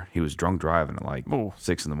car. He was drunk driving at like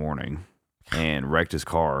 6 a.m. and wrecked his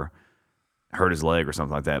car, hurt his leg or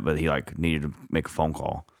something like that. But he like needed to make a phone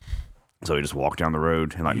call, so he just walked down the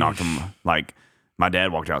road and like knocked him. Like my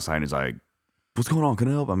dad walked outside and he's like, "What's going on? Can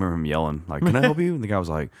I help?" I remember him yelling like, "Can I help you?" And the guy was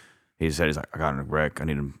like, he's like, "I got in a wreck. I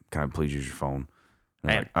need to kind of please use your phone."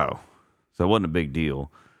 And I was like, "Oh." So it wasn't a big deal.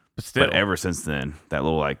 But still. But ever since then, that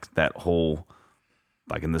little like that whole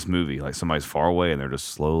like in this movie, like somebody's far away and they're just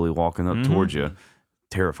slowly walking up towards you,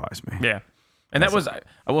 terrifies me. Yeah. And that was,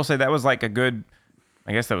 I will say that was like a good,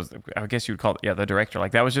 I guess you would call it, the director.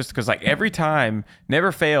 Like that was just because like every time,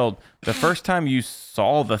 never failed. The first time you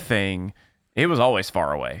saw the thing, it was always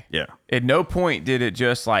far away. Yeah. At no point did it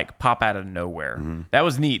just like pop out of nowhere. That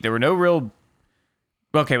was neat. There were no real,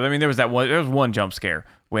 okay, well, I mean, there was one jump scare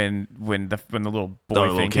when the little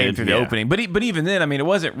boy thing came through the opening. But even then, I mean, it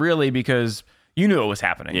wasn't really because you knew it was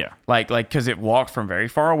happening. Yeah. Like because it walked from very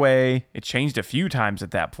far away. It changed a few times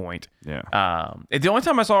at that point. Yeah. The only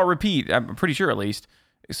time I saw it repeat, I'm pretty sure at least.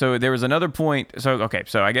 So there was another point. So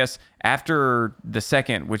I guess after the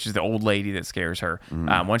second, which is the old lady that scares her,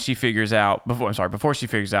 once she figures out before she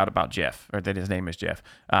figures out about Jeff, or that his name is Jeff.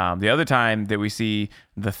 The other time that we see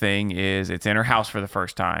the thing is it's in her house for the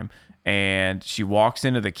first time. And she walks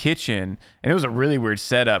into the kitchen, and it was a really weird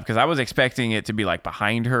setup because I was expecting it to be like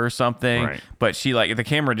behind her or something, right. But she like the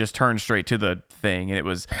camera just turned straight to the thing, and it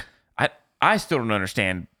was, I still don't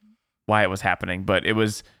understand why it was happening, but it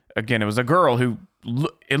was a girl who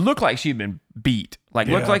it looked like she'd been beat,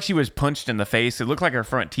 looked like she was punched in the face. It looked like her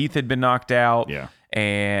front teeth had been knocked out,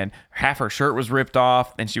 and half her shirt was ripped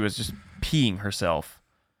off, and she was just peeing herself,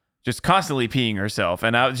 just constantly peeing herself,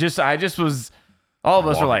 and I just was. All of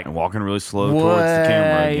us were like walking really slow towards the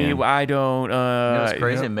camera again. I don't. It's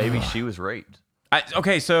crazy. Maybe she was raped.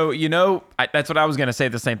 Okay, so that's what I was gonna say.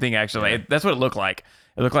 The same thing actually. That's what it looked like.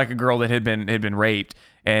 It looked like a girl that had been raped.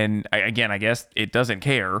 And again, I guess it doesn't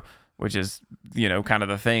care, which is kind of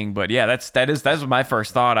the thing. But yeah, that's my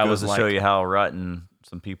first thought. I was to like, show you how rotten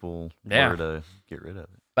some people were to get rid of it.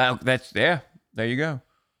 Well, there you go.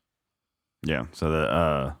 Yeah. So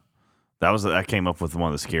that came up with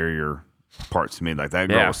one of the scarier parts to me. Like that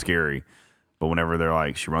girl was scary, but whenever they're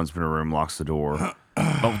like, she runs in her room, locks the door,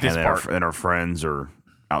 and her friends are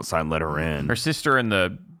outside, let her in. Her sister and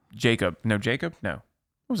the Jacob. No. What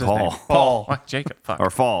was his Paul. name? Paul. What? Jacob. Fuck. Or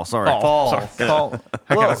Fall. Sorry. Paul. Paul.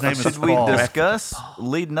 Well, his name is should we Paul. discuss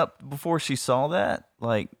leading up before she saw that?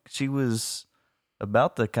 Like she was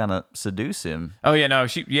about to kind of seduce him. Oh yeah, no,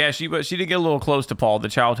 she did get a little close to Paul, the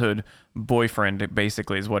childhood boyfriend,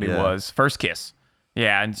 basically is what he was. First kiss.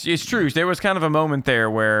 Yeah, and it's true. There was kind of a moment there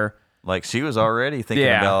where, like, she was already thinking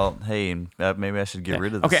about, hey, maybe I should get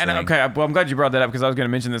rid of this thing. Okay. Well, I'm glad you brought that up because I was going to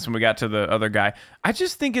mention this when we got to the other guy. I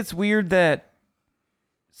just think it's weird that,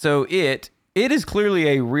 so it is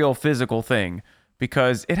clearly a real physical thing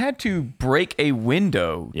because it had to break a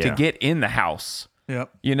window to get in the house. Yep.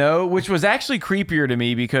 Which was actually creepier to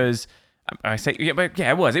me because it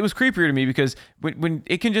was creepier to me because when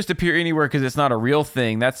it can just appear anywhere because it's not a real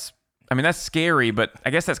thing. That's scary, but I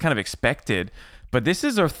guess that's kind of expected. But this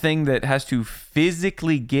is a thing that has to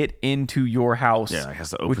physically get into your house. Yeah, it has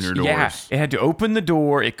to open your doors. Yeah, it had to open the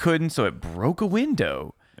door. It couldn't, so it broke a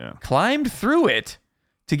window. Yeah. Climbed through it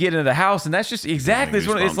to get into the house, and that's just exactly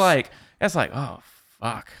it's like. That's like, oh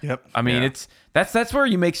fuck. Yep. I mean, that's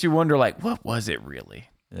where makes you wonder, like, what was it really?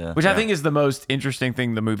 Yeah. Which I think is the most interesting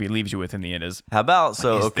thing the movie leaves you with in the end is. How about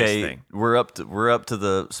is this thing? we're up to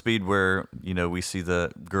the speed where we see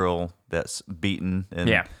the girl that's beaten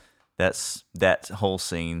and that's that whole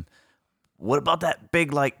scene. What about that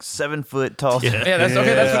big 7 foot tall? Yeah, that's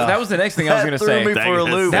okay. That was the next thing I was going to say. Threw me for a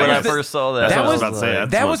loop when I first saw that. That's what I was about to say.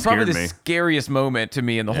 That was probably the scariest moment to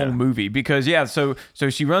me in the whole movie because so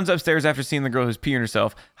she runs upstairs after seeing the girl who's peeing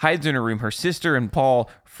herself, hides in her room. Her sister and Paul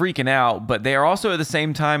freaking out, but they are also at the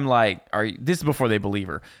same time this is before they believe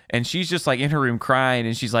her, and she's just in her room crying,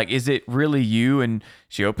 and she's like, "Is it really you?" And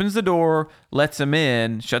she opens the door, lets him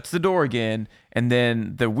in, shuts the door again, and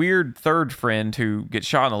then the weird third friend who gets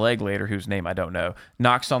shot in the leg later, whose name I don't know,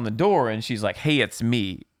 knocks on the door, and she's like, "Hey, it's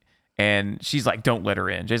me." And she's like, "Don't let her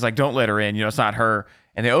in." Jay's like, "Don't let her in. It's not her."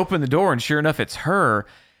 And they open the door, and sure enough, it's her.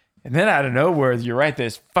 And then out of nowhere, you're right,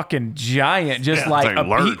 this fucking giant just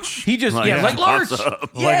Lurch. he just like Lurch.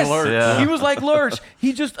 Yes. Lurch. Yeah. He was like Lurch.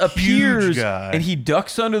 He just appears guy. and he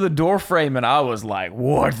ducks under the door frame, and I was like,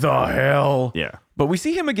 what the hell? Yeah. But we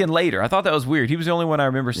see him again later. I thought that was weird. He was the only one I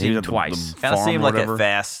remember seeing twice. Kind of farm seemed or like whatever. a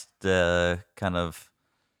fast kind of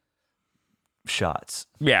shots.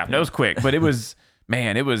 Yeah, that was quick, but it was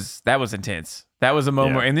man, that was intense. That was a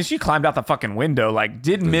moment. Yeah. And then she climbed out the fucking window, like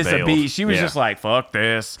didn't miss bailed. a beat. She was Yeah. just like, fuck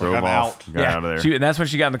this. Drove I'm off. out. Got out of there. And that's when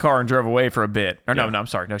she got in the car and drove away for a bit. Or no, Yeah. no, I'm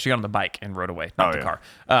sorry. No, she got on the bike and rode away, not Oh, the yeah.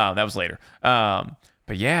 car. That was later.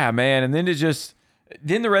 But yeah, man. And then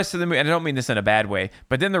then the rest of the movie, and I don't mean this in a bad way,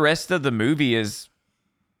 but then the rest of the movie is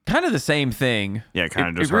kind of the same thing. Yeah, kind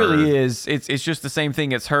of just It really her. is. It's just the same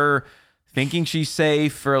thing. It's her thinking she's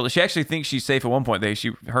safe. She actually thinks she's safe at one point.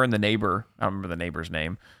 Her and the neighbor, I don't remember the neighbor's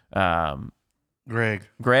name.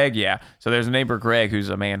 Greg, yeah. So there's a neighbor, Greg, who's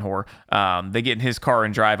a man whore. They get in his car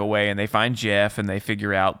and drive away, and they find Jeff, and they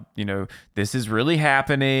figure out, this is really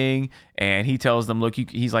happening. And he tells them, look,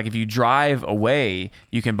 he's like, if you drive away,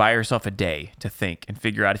 you can buy yourself a day to think and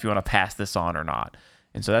figure out if you want to pass this on or not.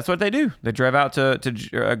 And so that's what they do. They drive out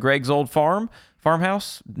to Greg's old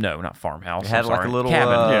farmhouse. No, not farmhouse. It had I'm like sorry. a little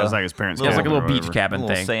cabin. Yeah, it was like his parents' It was like a cabin little or beach whatever. cabin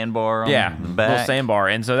little thing. sandbar on Yeah, the little back. sandbar.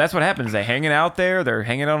 And so that's what happens. They're hanging out there. They're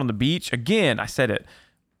hanging out on the beach. Again, I said it.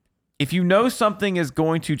 If you know something is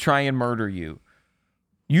going to try and murder you,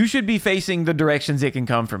 you should be facing the directions it can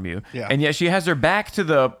come from you. Yeah. And yet she has her back to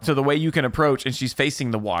the way you can approach, and she's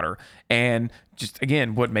facing the water. And just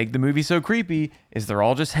again, what made the movie so creepy is they're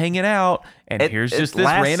all just hanging out, and here's just this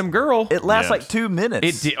random girl. It lasts Yes. like 2 minutes.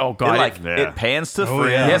 It did- oh, God, It pans to Oh,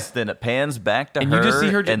 friends, yeah. Yes. then it pans back to And her, you just see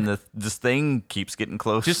her and this thing keeps getting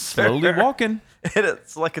closer. just slowly walking. And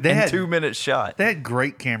it's like a They had- 2-minute shot. They had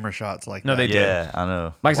great camera shots like No, that. they did. Yeah, I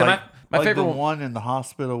know. Like I said, Like, my like favorite the one. one in the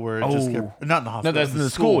hospital where it just Oh. kept not in the hospital. that's in the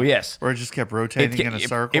school, yes. where it just kept rotating in a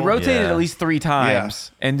circle. It rotated Yeah. at least 3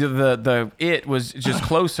 times, and it was just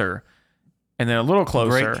closer, and then a little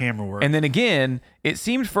closer. Great camera work. And then again, it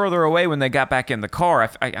seemed further away when they got back in the car.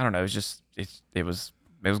 I don't know. It was just it was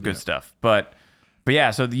good stuff. But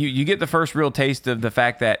yeah, so you get the first real taste of the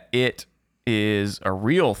fact that it is a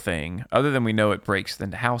real thing, other than we know it breaks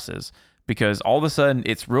into houses. Because all of a sudden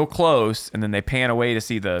it's real close, and then they pan away to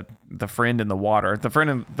see the friend in the water.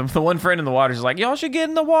 The one friend in the water is like, y'all should get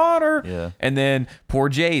in the water. Yeah. And then poor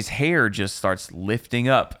Jay's hair just starts lifting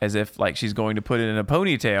up as if like she's going to put it in a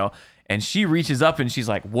ponytail. And she reaches up and she's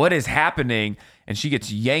like, what is happening? And she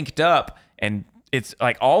gets yanked up, and it's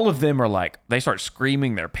like all of them are like, they start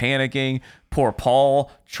screaming, they're panicking. Poor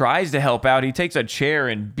Paul tries to help out. He takes a chair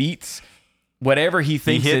and beats whatever he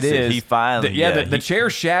thinks hits it it. is. He finally- the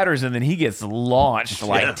chair shatters, and then he gets launched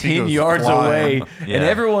like he 10 goes yards flying. away. Yeah. And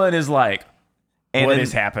everyone is like, And what then-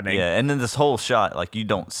 is happening? Yeah, and then this whole shot, like you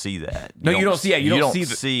don't see that. No, you don't see. Yeah, you don't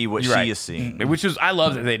see what she you're right. is seeing. Which is, I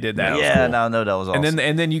love that they did that. It was Yeah, cool. no, that was awesome.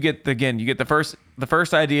 And then you get the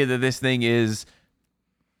first idea that this thing is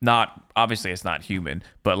not, obviously it's not human,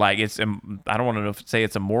 but like I don't want to say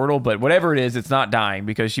it's immortal, but whatever it is, it's not dying,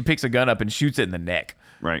 because she picks a gun up and shoots it in the neck.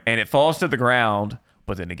 Right. And it falls to the ground,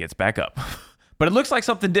 but then it gets back up. But it looks like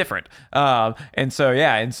something different. And so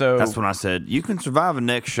That's when I said, you can survive a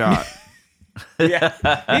neck shot.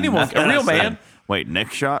 yeah, anyone, a real man. Wait,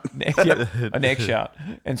 neck shot? Yep, a neck shot.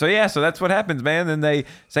 And so so that's what happens, man. Then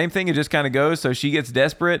same thing, it just kind of goes. So she gets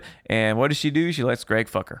desperate, and what does she do? She lets Greg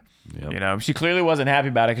fuck her. Yep. She clearly wasn't happy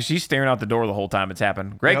about it, because she's staring out the door the whole time it's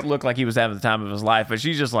happened. Greg Yep. looked like he was having the time of his life, but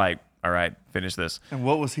she's just like, all right, finish this. And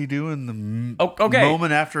what was he doing the Okay.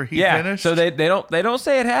 moment after he finished? So they don't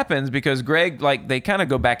say it happens, because Greg, like, they kind of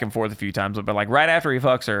go back and forth a few times, but like right after he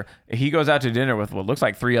fucks her, he goes out to dinner with what looks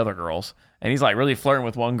like 3 other girls, and he's like really flirting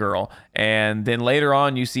with one girl. And then later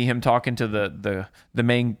on, you see him talking to the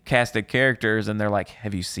main cast of characters, and they're like,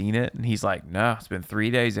 "Have you seen it?" And he's like, "No, it's been 3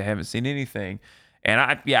 days. I haven't seen anything." And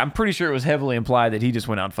I'm pretty sure it was heavily implied that he just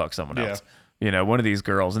went out and fucked someone else. One of these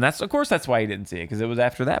girls. And that's why he didn't see it, because it was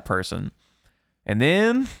after that person. And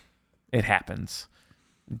then it happens.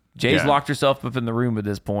 Jay's locked herself up in the room at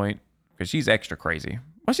this point, because she's extra crazy.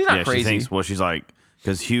 Well, she's not crazy. She thinks, she's like,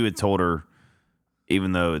 because Hugh had told her,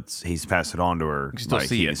 even though he's passed it on to her, still like,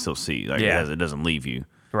 see he it. can still see. Like, Yeah. it doesn't leave you.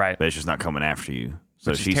 Right. But it's just not coming after you.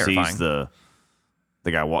 So Which is she terrifying. sees the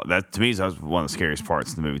guy walk. That, to me, that was one of the scariest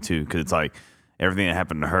parts of the movie, too, because it's like everything that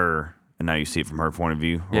happened to her, and now you see it from her point of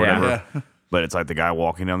view or Yeah. whatever. Yeah. But it's like the guy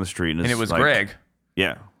walking down the street. And And it was like, Greg.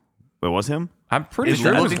 Yeah. It was him? I'm pretty It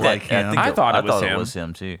sure it was looked Greg. like him. I thought it it was was him.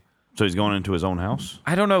 him too. So he's going into his own house?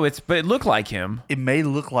 I don't know. But it looked like him. It may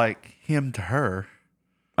look like him to her.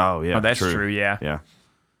 Oh, yeah. Oh, that's true, yeah. Yeah.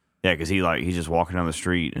 Yeah, because he's just walking down the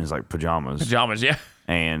street in his like pajamas. Pajamas, yeah.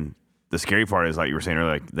 And the scary part is, like you were saying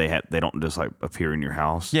earlier, like they don't just like appear in your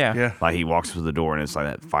house. Yeah. Yeah. Like he walks through the door and it's like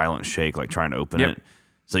that violent shake, like trying to open Yep. it.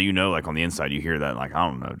 So like on the inside you hear that, like, I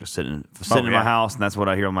don't know, just sitting in yeah. my house, and that's what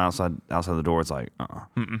I hear on my outside the door. It's like,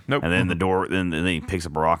 Nope. And then the door, then he picks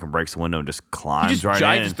up a rock and breaks the window and just climbs He just right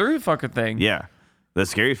jives in. through the fucking thing. Yeah. The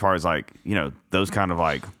scary part is like, those kind of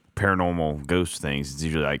like paranormal ghost things, it's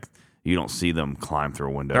usually like you don't see them climb through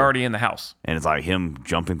a window. They're already in the house. And it's like him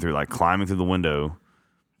jumping through, like climbing through the window,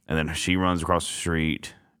 and then she runs across the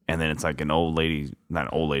street, and then it's like an old lady, not an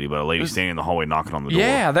old lady, but a lady standing in the hallway knocking on the door.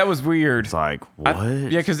 Yeah, that was weird. It's like, what?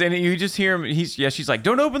 Yeah, because then you just hear him. She's like,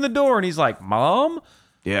 "Don't open the door," and he's like, "Mom."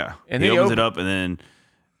 Yeah. And he then opens it up, and then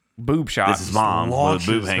boob shot. this is mom with a Launches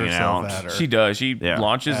boob hanging herself out. at her. She does. She Yeah.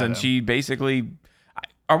 launches At and him. she basically.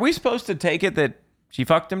 Are we supposed to take it that she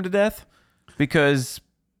fucked him to death? Because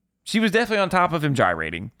she was definitely on top of him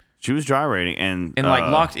gyrating She was gyrating and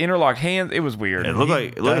like interlocked hands. It was weird. It looked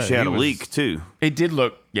like she had a he was- leak too. It did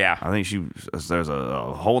look. Yeah. I think there's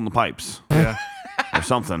a hole in the pipes Yeah. or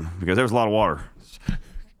something because there was a lot of water.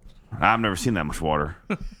 I've never seen that much water.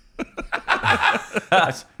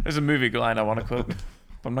 There's a movie line I want to quote.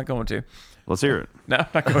 I'm not going to. Let's hear it. No, I'm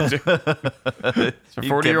not going to. It's a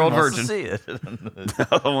 40-year-old Kevin wants to virgin. see it.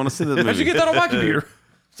 I want to see the movie. How'd you get that on my computer?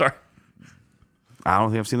 Sorry. I don't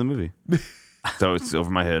think I've seen the movie, so it's over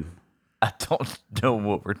my head. I don't know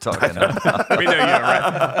what we're talking about. We know you're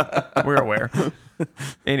right. We're aware.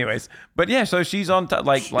 Anyways, but yeah, so she's on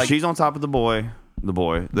like She's on top of the boy, the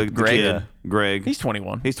Greg. kid, Greg. he's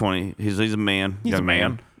 21 He's 20. He's a man. He's a young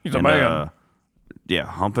man. He's a And, man. Yeah,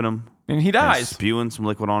 humping him. and he and dies. spewing some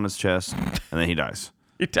liquid on his chest, and then he dies.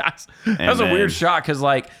 He dies. That was a then- weird shot because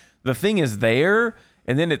like the thing is there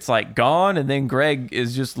and then it's like gone and then Greg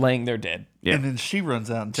is just laying there dead. Yeah. And then she runs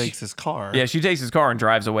out and takes his car. Yeah, she takes his car and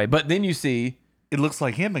drives away. But then you see It looks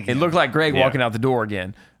like him again. it looked like Greg Yeah. walking out the door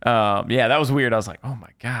again. Yeah, that was weird. I was like, oh my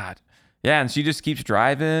God. Yeah, and she just keeps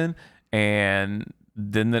driving. And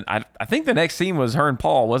then I think the next scene was her and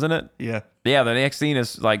Paul, wasn't it? Yeah. Yeah, the next scene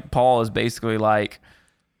is like Paul is basically like,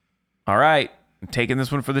 all right, I'm taking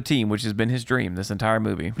this one for the team, which has been his dream this entire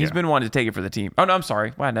movie. He's been wanting to take it for the team. Oh, no, I'm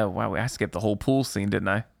sorry. Why, no. Wow, I skipped the whole pool scene, didn't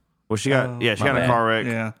I? Well, she got she my got in a bad. car wreck.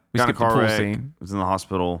 Yeah. We Got in a skipped the car pool wreck. scene. Was in the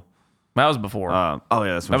hospital. That was before. Yeah, that's when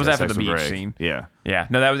That was she had after sex the with beach Greg. scene. Yeah. Yeah,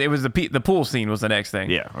 no, it was the pool scene was the next thing.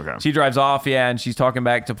 Yeah, okay. She drives off, yeah, and she's talking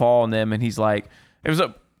back to Paul and them, and he's like,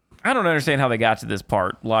 I don't understand how they got to this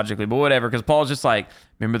part logically, but whatever, because Paul's just like,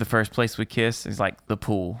 remember the first place we kissed? He's like, the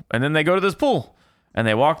pool. And then they go to this pool, and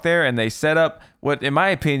they walk there, and they set up what, in my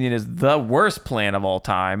opinion, is the worst plan of all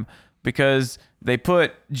time, because they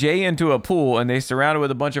put Jay into a pool, and they surround it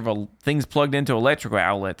with a bunch of things plugged into electrical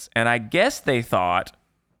outlets, and I guess they thought,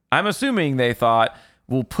 I'm assuming they thought,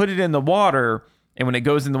 we'll put it in the water, and when it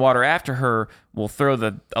goes in the water after her, we'll throw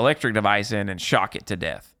the electric device in and shock it to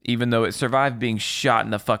death, even though it survived being shot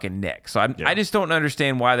in the fucking neck. So I just don't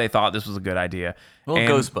understand why they thought this was a good idea. Well, And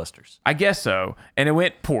Ghostbusters. I guess so. And it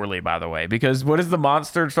went poorly, by the way, because what does the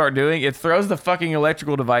monster start doing? It throws the fucking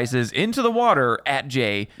electrical devices into the water at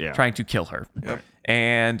Jay, trying to kill her.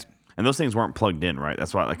 And those things weren't plugged in, right?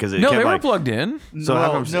 That's why, because no, they were plugged in. So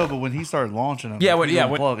how come- no, but when he started launching them, Yeah, he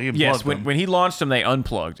unplugged them. when he launched them, they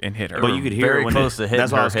unplugged and hit her. But you could hear very it when close to hitting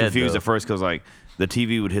that's why I her was head, confused though. at first because like the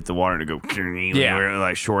TV would hit the water and it'd go Yeah.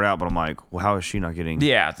 like short out. But I'm like, well, how is she not getting?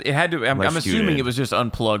 Yeah, it had to. I'm Electrocuted. assuming it was just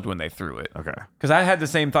unplugged when they threw it. Okay. Because I had the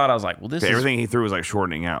same thought. I was like, well, this is. Everything he threw was like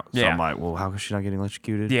shortening out. So Yeah. I'm like, well, how is she not getting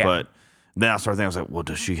electrocuted? Yeah. But then I started thinking, I was like, well,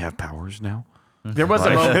 does she have powers now? There was a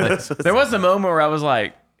moment. There was a moment where I was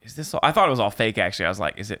like, is this all, I thought it was all fake actually. I was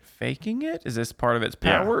like, is it faking it? Is this part of its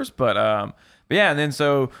Yeah. powers? But yeah, and then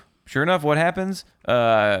so sure enough, what happens?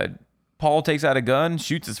 Paul takes out a gun,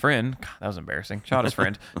 shoots his friend. God, that was embarrassing. Shot his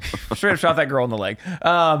friend. Straight up shot that girl in the leg.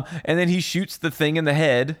 And then he shoots the thing in the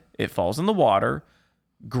head. It falls in the water.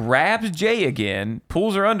 Grabs Jay again,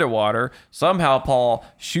 pulls her underwater. Somehow Paul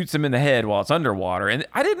shoots him in the head while it's underwater. And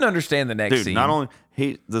I didn't understand the next Dude, scene. not only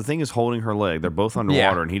the thing is holding her leg. They're both underwater,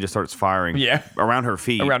 Yeah. and he just starts firing Yeah. around her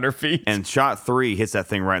feet. Around her feet. And shot 3 hits that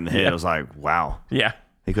thing right in the head. Yeah. I was like, wow. Yeah.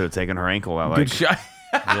 He could have taken her ankle out. Good Like,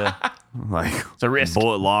 shot. like It's a risk.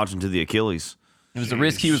 bullet lodged into the Achilles. It was a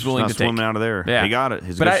risk he was willing Not to take. swimming out of there. Yeah. He got it.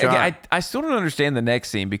 He's a But good I, shot. again, I still don't understand the next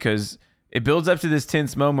scene because it builds up to this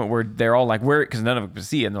tense moment where they're all like, where, because none of them can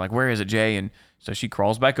see it. And they're like, where is it, Jay? And so she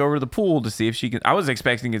crawls back over to the pool to see if she can. I was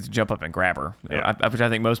expecting it to jump up and grab her, which I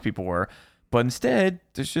think most people were. But instead,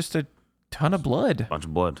 there's just a ton of blood. Bunch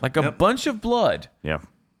of blood. Like a bunch of blood. yeah.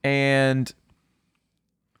 And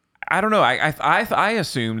I don't know. I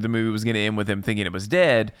assumed the movie was going to end with him thinking it was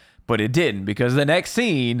dead, but it didn't because the next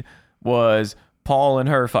scene was Paul and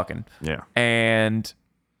her fucking. Yeah. And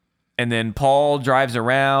then Paul drives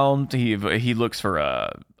around. He looks for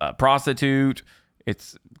a prostitute.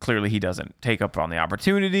 It's clearly he doesn't take up on the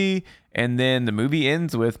opportunity. And then the movie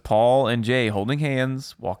ends with Paul and Jay holding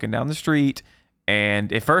hands, walking down the street.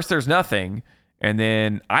 And at first there's nothing. And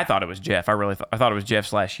then I thought it was Jeff. I thought it was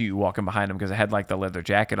Jeff / Hugh walking behind him because it had like the leather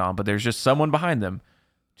jacket on. But there's just someone behind them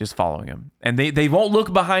just following him. And they won't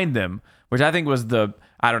look behind them, which I think was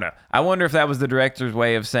I don't know. I wonder if that was the director's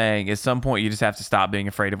way of saying at some point you just have to stop being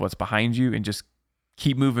afraid of what's behind you and just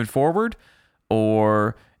keep moving forward.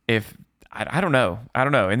 Or if, I don't know.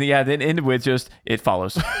 And then ended with just, it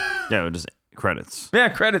follows. Yeah, just credits. Yeah,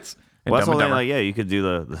 credits. And Well, that's Dumb and the thing, Dumber. like, yeah, you could do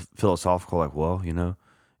the philosophical, like, well, you know,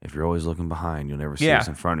 if you're always looking behind, you'll never see Yeah. what's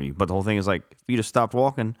in front of you. But the whole thing is, like, if you just stopped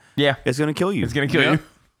walking, Yeah. it's going to kill you. It's going to kill you.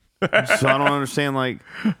 So I don't understand, like,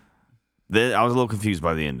 I was a little confused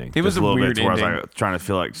by the ending. It was Just a little weird bit, where I was, ending. like, trying to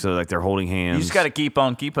feel like, so, like, they're holding hands. You just got to keep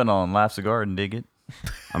on keeping on. Life's a garden, dig it.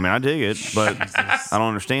 I mean, I dig it, but I don't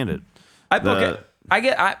understand it.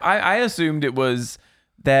 I assumed it was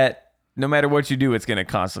that no matter what you do, it's going to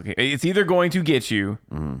constantly. It's either going to get you,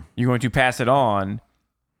 you're going to pass it on,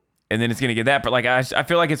 and then it's going to get that. But like I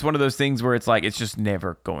feel like it's one of those things where it's like it's just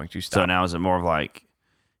never going to stop. So now is it more of like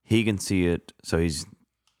he can see it, so he's.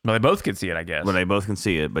 Well, they both can see it, I guess. Well, they both can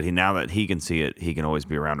see it, but now that he can see it, he can always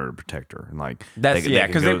be around her to protect her, and like That's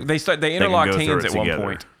because they interlocked hands at one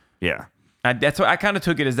point. Yeah. That's what I kind of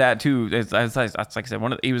took it as that too. It's like I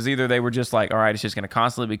said, it was either they were just like, all right, it's just going to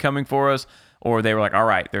constantly be coming for us, or they were like, all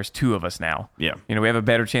right, there's two of us now. Yeah. You know, we have a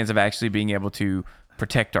better chance of actually being able to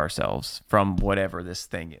protect ourselves from whatever this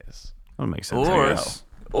thing is. That makes sense. I guess.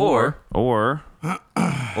 Or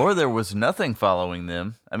there was nothing following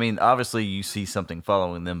them. I mean, obviously you see something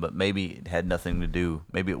following them, but maybe it had nothing to do.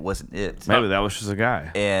 Maybe it wasn't it. Maybe that was just a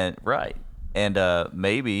guy. And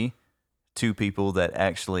maybe two people that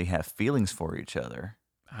actually have feelings for each other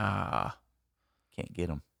can't get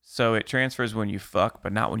them. So it transfers when you fuck,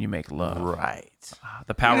 but not when you make love. Right.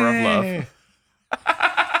 The power of love.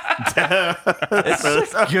 It's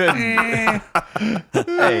good.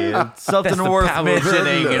 Hey, it's something That's the worth power of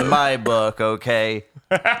mentioning in love. my book, okay?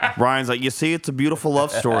 Ryan's like, you see, it's a beautiful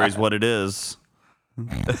love story, is what it is.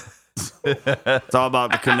 It's all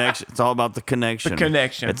about the connection. It's all about the connection. The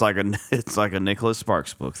connection. It's like a Nicholas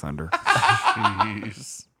Sparks book, Thunder.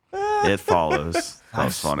 It follows. That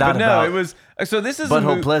was funny. Not But no, about it was. So this is a butthole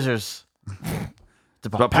movie. pleasures. It's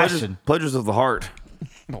about But passion. pleasures of the heart.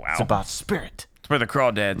 Wow. It's about spirit. It's where the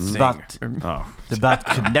crawdads sing. about- Oh, It's about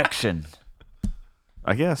connection.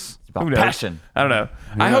 I guess. It's about Who knows? passion. I don't know.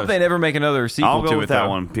 I hope knows? they never make another sequel I'll to go it, with that though.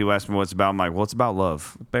 one. People ask me what's about. I'm like, well, it's about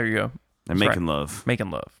love There you go. and That's making right. love Making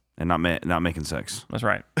love. and not making sex. That's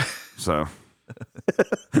right. So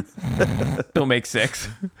Don't make sex.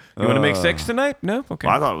 You want to make sex tonight? No? Okay.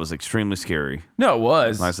 I thought it was extremely scary. No, it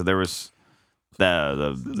was. Like I said, there was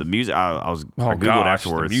the music. I was I googled gosh, the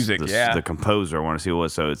afterwards. music, yeah. The composer. I want to see what it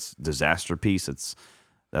was. So it's Disaster Piece.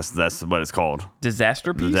 That's what it's called.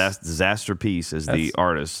 Disaster piece? Disaster Piece is the That's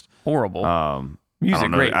artist. Horrible. I Music,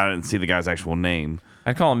 don't know. great. I didn't see the guy's actual name.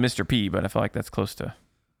 I'd call him Mr. P, but I feel like that's close to.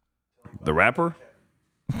 The rapper.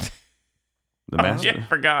 The master. Yeah, I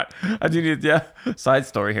forgot. I do need, side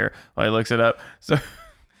story here while he looks it up. So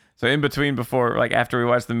in between, before, like after we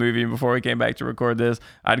watched the movie and before we came back to record this,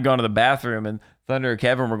 I'd gone to the bathroom and Thunder and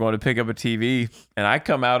Kevin were going to pick up a TV, and I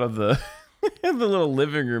come out of the the little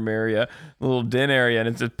living room area, the little den area, and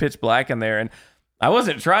it's just pitch black in there. And I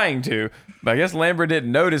wasn't trying to, but I guess Lambert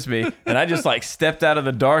didn't notice me, and I just like stepped out of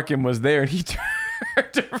the dark and was there, and he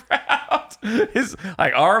turned around, his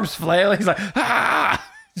like arms flailing. He's like, ah.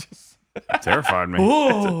 Terrified me.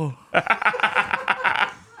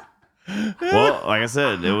 Well, like I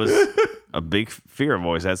said, it was a big fear I've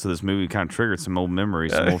always had. So this movie kind of triggered some old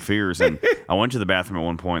memories, some old fears. And I went to the bathroom at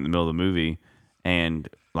one point in the middle of the movie and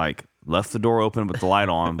like left the door open with the light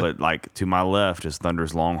on, but like to my left is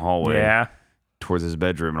Thunder's long hallway Yeah. towards his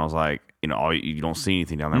bedroom. And I was like, you don't see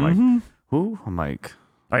anything down there. I'm like, who? I'm like,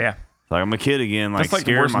 Oh, yeah. I'm a kid again, like That's like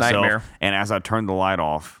the scared worst myself. nightmare. And as I turned the light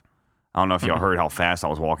off, I don't know if y'all heard how fast I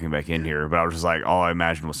was walking back in here, but I was just like, all I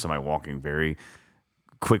imagined was somebody walking very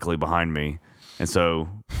quickly behind me. And so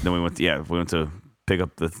then we went to pick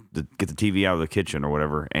up get the TV out of the kitchen or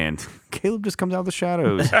whatever, and Caleb just comes out of the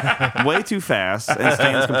shadows way too fast and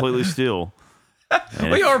stands completely still.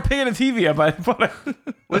 And We are picking a TV up.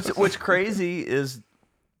 What's crazy is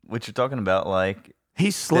what you're talking about, like he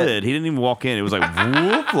slid. He didn't even walk in. It was like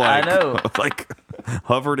whoop, like I know. like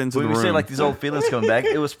hovered into when the we room. say like these old feelings coming back,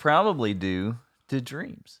 it was probably due to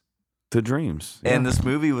dreams. to dreams. And this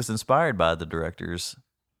movie was inspired by the director's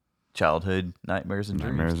childhood nightmares and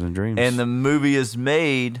dreams. Nightmares and dreams. And the movie is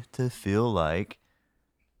made to feel like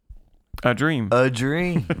A dream. a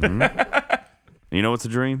dream. You know what's a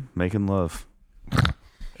dream? Making love.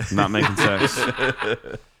 Not making sex.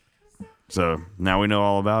 So now we know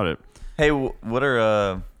all about it. Hey, what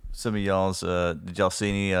are some of y'all's? Did y'all see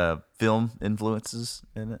any film influences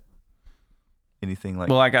in it? Anything like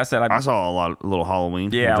Well, like I said, I saw a little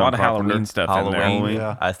Halloween. yeah, a John lot of Carpenter. Halloween stuff in there. Halloween?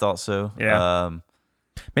 Yeah. I thought so. Yeah.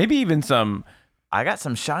 Maybe even some. I got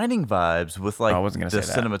some Shining vibes with like I wasn't the gonna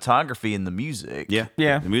say that. cinematography and the music. Yeah,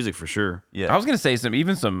 Yeah. the music for sure. Yeah. I was gonna say some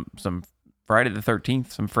Friday the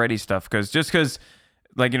 13th, some Freddy stuff, because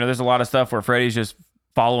like there's a lot of stuff where Freddy's just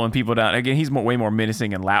following people down. Again, he's way more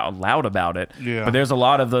menacing and loud about it. Yeah. But there's a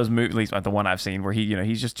lot of those movies, at least the one I've seen, where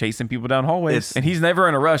he's just chasing people down hallways, It's- and he's never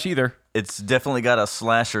in a rush either. It's definitely got a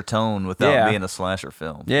slasher tone without Yeah. being a slasher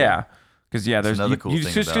film. Yeah. Because there's another cool thing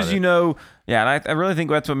just about because it. and I really think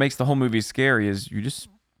that's what makes the whole movie scary is you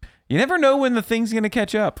never know when the thing's gonna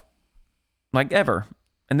catch up, like ever.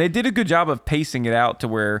 And they did a good job of pacing it out to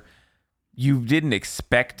where you didn't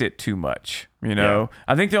expect it too much.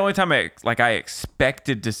 I think the only time I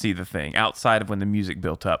expected to see the thing outside of when the music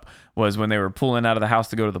built up was when they were pulling out of the house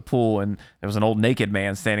to go to the pool, and there was an old naked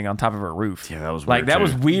man standing on top of a roof. Yeah, that was like weird, that too.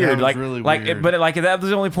 was weird. That was really weird. But that was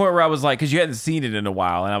the only point where I was like, because you hadn't seen it in a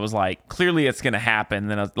while, and I was like, clearly it's gonna happen.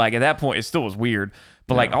 And then I was like, at that point, it still was weird.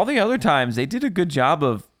 But like all the other times, they did a good job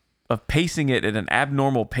of pacing it at an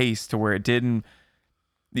abnormal pace to where it didn't.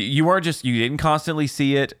 You didn't constantly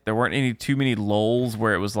see it. There weren't too many lulls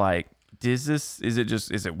where it was like, is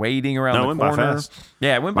it waiting around No, it the went by corner? fast.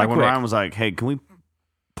 Yeah, it went by Like when quick. Ryan was like, "Hey, can we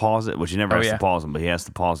pause it?" Which he never has yeah. to pause him, but he has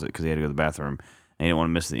to pause it because he had to go to the bathroom and he didn't want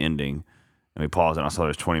to miss the ending. And we paused it. And I saw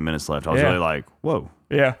there's 20 minutes left. I was Yeah. really like, "Whoa!"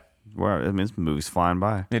 Yeah, This movie's flying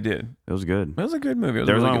by. it did. It was good. It was a good movie.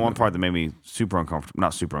 There was a really only good one movie. part that made me super uncomfortable.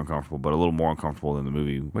 Not super uncomfortable, but a little more uncomfortable than the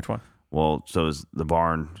movie. Which one? Well, so is the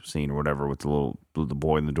barn scene or whatever with the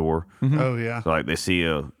boy in the door. Oh yeah. So like they see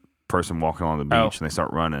a person walking along the beach Oh. and they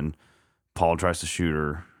start running. Paul tries to shoot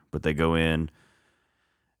her, but they go in,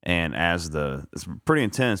 and it's pretty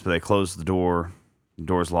intense. But they close the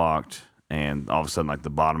door's locked, and all of a sudden, like the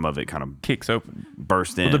bottom of it kind of Kicks open.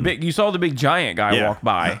 burst in. Well, you saw the big giant guy Yeah. walk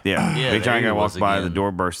by. Yeah, Yeah, big there giant he guy walks was by, again. the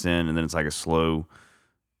door bursts in, and then it's like a slow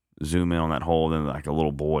zoom in on that hole, and then like a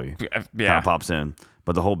little boy kind Yeah. of pops in.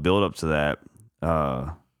 But the whole build up to that, I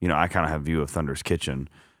kind of have view of Thunder's Kitchen,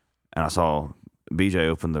 and I saw BJ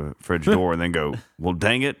open the fridge door and then go, "Well,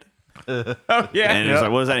 dang it." Yeah. And he's like,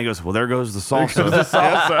 "What is that?" And he goes, "Well, there goes the salsa."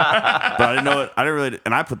 But I didn't know it. I didn't really,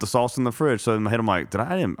 and I put the salsa in the fridge. So in my head, I'm like,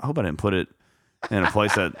 I hope I didn't put it in a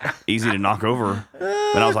place that easy to knock over.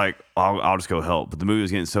 But I was like, I'll just go help. But the movie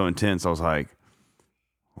was getting so intense. I was like,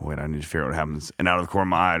 wait, I need to figure out what happens. And out of the corner of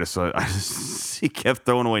my eye, he kept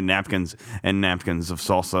throwing away napkins and napkins of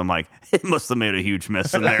salsa. I'm like, it must have made a huge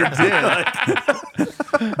mess in there.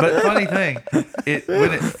 But funny thing,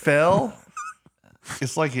 when it fell,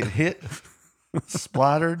 it's like it hit,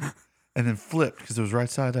 splattered, and then flipped because it was right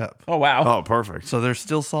side up. Oh wow. Oh, perfect. So there's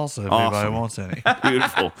still salsa if anybody Awesome. wants any.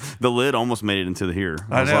 Beautiful. The lid almost made it into the here.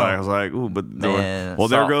 I know. I was like, ooh, but Man,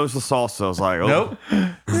 there goes the salsa. I was like, oh,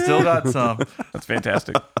 Nope. Still got some. That's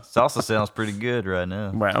fantastic. Salsa sounds pretty good right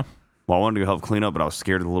now. Wow. Well, I wanted to go help clean up, but I was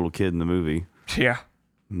scared of the little kid in the movie. Yeah.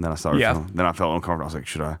 And then I started. Yeah. Then I felt uncomfortable. I was like,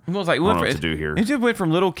 should I? It was like I don't know what to do here. It just went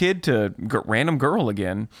from little kid to random girl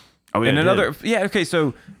again. Oh, yeah, and it another, did. yeah, okay.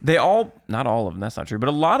 So not all of them. That's not true, but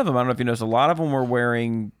a lot of them. I don't know if you noticed. A lot of them were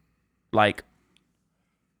wearing like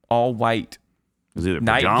all white It was either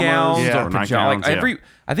nightgowns pajamas Yeah. or or pajamas. nightgowns. Like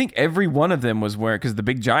I think every one of them was wearing, because the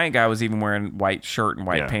big giant guy was even wearing white shirt and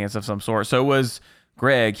white Yeah. pants of some sort. So was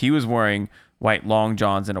Greg. He was wearing white long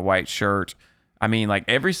johns and a white shirt. I mean, like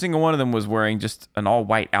every single one of them was wearing just an all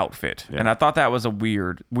white outfit, and I thought that was a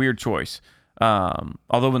weird choice.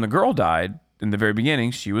 Although when the girl died in the very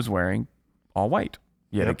beginning, she was wearing all white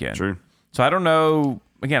yet again. True. So I don't know.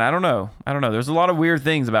 Again, I don't know. There's a lot of weird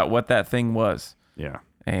things about what that thing was. Yeah.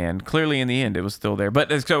 And clearly in the end it was still there.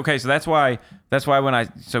 But it's okay, so that's why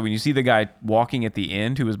when you see the guy walking at the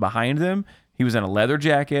end who was behind them, he was in a leather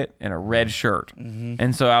jacket and a red shirt.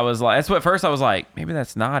 And so I was like, that's what at first I was like, maybe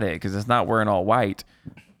that's not it because it's not wearing all white.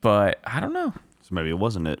 But I don't know. So maybe it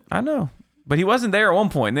wasn't it. I know. But he wasn't there at one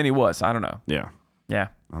point and then he was. I don't know. Yeah. Yeah.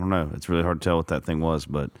 I don't know. It's really hard to tell what that thing was,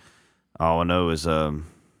 but all I know is,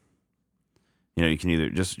 you can either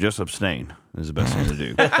just abstain is the best thing to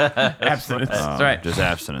do. Abstinence. That's right. Just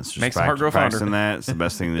abstinence. Just Makes the heart grow fonder. practicing that. It's the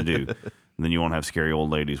best thing to do. And then you won't have scary old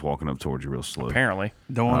ladies walking up towards you real slow. Apparently.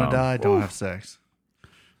 Don't want to die. Don't have sex.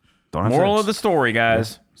 Don't have Moral sex. of the story,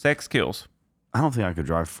 guys. Sex kills. I don't think I could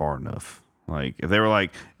drive far enough. Like if they were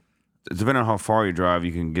like, depending on how far you drive,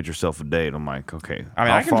 you can get yourself a date. I'm like, okay. I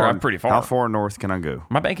mean, how I can drive pretty far. How far north can I go?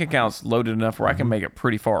 My bank account's loaded enough where I can make it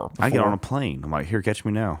pretty far. I get before- on a plane. I'm like, here, catch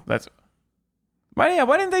me now. That's why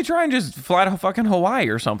didn't they try and just fly to fucking Hawaii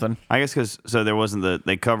or something? I guess because there wasn't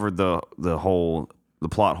they covered the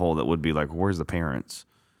plot hole that would be like, where's the parents?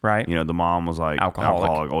 Right. You know, the mom was like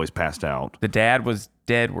Alcoholic. always passed out. The dad was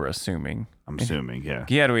dead, we're assuming. I'm assuming, yeah.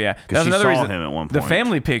 Yeah, yeah. Because she saw reason, him at one point. The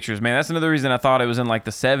family pictures, man, that's another reason I thought it was in like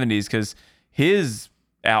the 70s, because his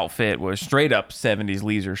outfit was straight up 70s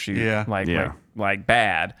leisure shoot. Yeah. Like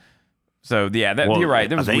bad. So, yeah, you're right.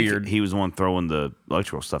 That was I think weird. He was the one throwing the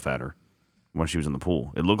electrical stuff at her when she was in the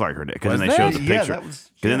pool. It looked like her dad. Because Was then they that? showed the Yeah, picture. that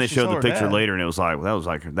was- Because then they she showed saw the her picture dad. later, and it was like,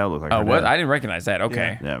 that looked like Oh, her what? dad. I didn't recognize that.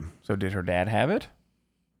 Okay. Yeah. So, did her dad have it?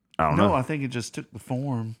 I don't No, know. I think it just took the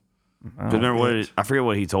form. Because remember I forget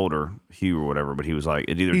what he told her, Hugh or whatever, but he was like,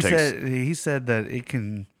 it either He takes. said that it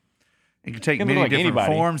can take Can look many like different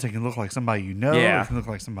anybody. forms. It can look like somebody you know. Yeah. It can look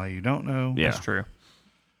like somebody you don't know. Yeah. That's true.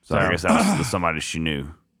 So I guess that was somebody she knew.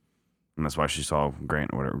 And that's why she saw Greg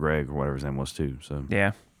or whatever his name was too. So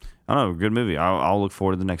Yeah. I don't know, good movie. I'll look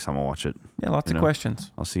forward to the next time I watch it. Yeah, lots of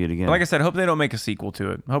questions. I'll see it again. But like I said, I hope they don't make a sequel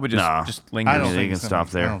to it. I hope it just lingers. I don't They think can it's stop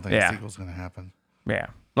there. I don't think Yeah. a sequel's going to happen. Yeah.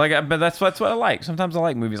 But that's what I like. Sometimes I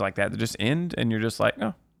like movies like that just end and you're just like,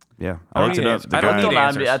 oh, yeah, I I don't looked it need up. answers. The I don't guy- need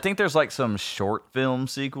answers. I think there's like some short film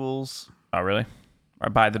sequels. oh really? Or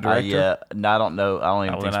by the director? Yeah, no, I don't know. I don't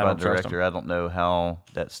even Oh, think then it's I by don't the trust director. I don't know how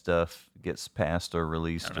that stuff gets passed or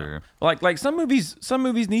released or. Like some movies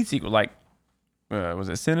need sequel. Like was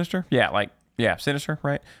it Sinister? Yeah, Sinister,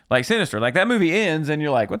 right? Like Sinister. Like that movie ends and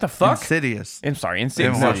you're like, what the fuck? Insidious. I'm sorry, haven't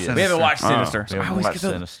watched Insidious. We haven't Sinister. watched Sinister. we haven't I always watched get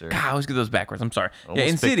those, Sinister. God, I always get those backwards. I'm sorry. Almost Yeah,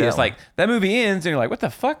 picked Insidious. that one. Like that movie ends and you're like, what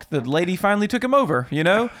the fuck? The lady finally took him over. You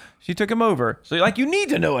know, she took him over. So like you need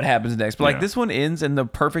to know what happens next. But like Yeah. this one ends in the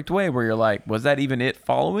perfect way where you're like, was that even it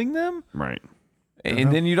following them? Right.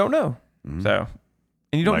 And then you don't know. So,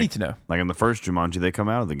 and you don't Like- need to know. Like in the first Jumanji, they come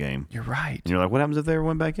out of the game. You're right. And you're like, what happens if they ever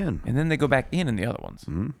went back in? And then they go back in the other ones.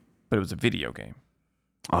 But it was a video game.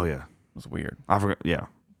 Oh, yeah. It was weird. I forgot. Yeah.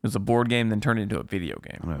 It was a board game, then turned into a video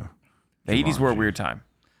game. I know. The 80s were a Jumanji. weird time.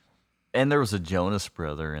 And there was a Jonas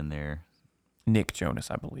brother in there. Nick Jonas,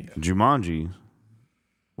 I believe. Jumanji.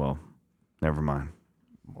 Well, never mind.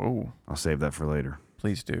 Whoa, I'll save that for later.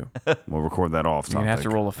 please do. We'll record that off. You're going to have to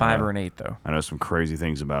roll a 5 or an 8, though. I know some crazy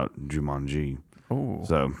things about Jumanji. Oh,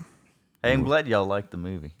 So Hey, I'm glad y'all liked the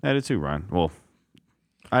movie. I did too, Ryan. Well,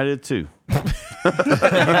 I did too.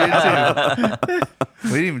 We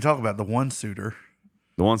didn't even talk about the one suitor.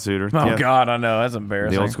 The one suitor. oh yeah. God, I know. That's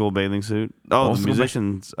embarrassing. The old school bathing suit. Oh, Old the school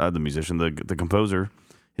musician, the composer.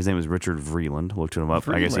 His name is Richard Vreeland. Looked him up.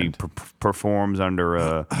 I guess he Vreeland. performs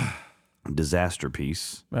under Disaster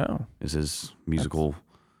Piece Oh, is his musical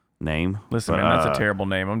name. listen, But, man, that's a terrible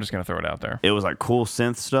name. I'm just going to throw it out there. It was like cool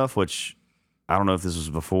synth stuff, which I don't know if this was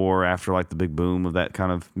before or after like the big boom of that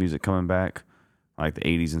kind of music coming back, like the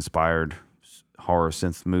 80s inspired horror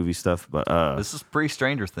synth movie stuff. But This is pre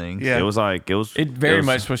Stranger Things. Yeah. it was like It very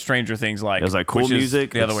much was Stranger Things like. it was like cool which is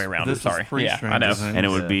music. The other way around. This is Sorry. Yeah, I pre-Stranger know. Things. and it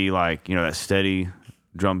would Yeah. be like, you know, that steady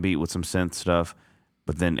drum beat with some synth stuff,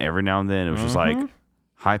 but then every now and then it was just like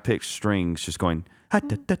high pitched strings just going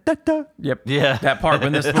ha-da-da-da-da. Yep. Yeah. That part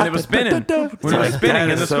when it was spinning. When it was spinning That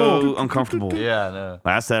in the is so school. uncomfortable. Yeah, I know.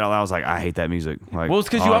 I said it out loud, I was like, I hate that music. Like, Well, it's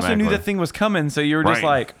because you also knew automatically. that thing was coming, so you were just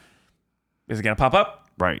Right. like, is it going to pop up?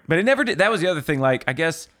 Right. But it never did. That was the other thing. Like, I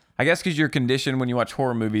guess because you're conditioned when you watch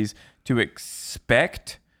horror movies to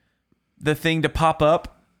expect the thing to pop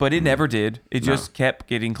up, but it never did. It just kept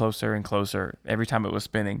getting closer and closer every time it was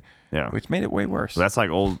spinning. Yeah. Which made it way worse. So that's like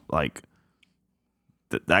old, like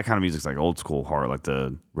that kind of music's like old school horror, like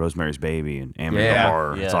the Rosemary's Baby and Amityville Yeah.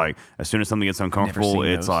 horror. It's Yeah. like as soon as something gets uncomfortable, seen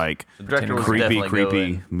it's those. like The director was creepy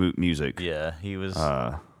definitely going- music. Yeah, he was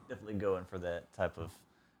Uh, definitely going for that type of.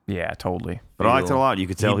 yeah, totally. but I liked it a lot. You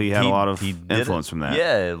could tell he had a lot of he did influence it. from that.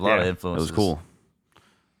 Yeah, a lot of It influences. was cool.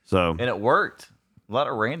 So And it worked. A lot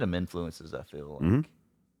of random influences, I feel like.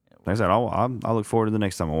 like I said, I'll look forward to the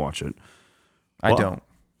next time I watch it. I Well, don't.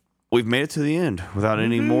 We've made it to the end without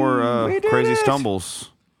any more crazy stumbles.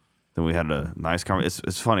 Then we had a nice conversation.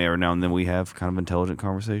 It's funny, every now and then we have kind of intelligent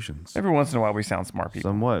conversations. Every once in a while, we sound smart people.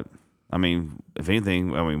 Somewhat. I mean, if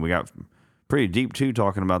anything, we got pretty deep too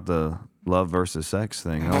talking about the love versus sex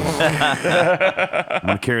thing. I'm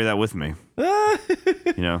gonna carry that with me.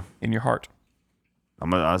 You know, In your heart.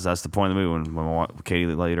 that's the point of the movie. When Katie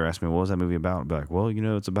later asked me, "What was that movie about?" I'd be like, "Well, you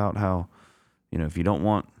know, it's about how, you know, if you don't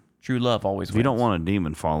want True love always if you don't wins. want a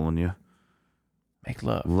demon following you, Make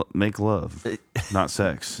love. make love, not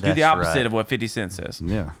sex." Do the That's opposite right. of what 50 Cent says.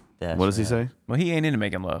 Yeah. That's What does he right. say? Well, he ain't into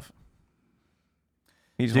making love.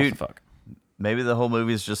 He just Dude. wants to fuck. Maybe the whole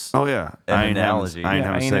movie is just. Oh yeah, An I ain't analogy. Having, I ain't Yeah,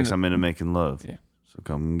 having I ain't sex. into- I'm into making love. Yeah. So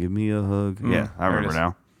come give me a hug. Yeah, I there it remember is.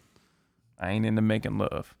 now. I ain't into making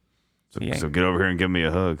love. He ain't. So get over here and give me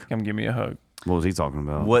a hug. Come give me a hug. What was he talking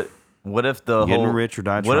about? What if the Getting whole rich or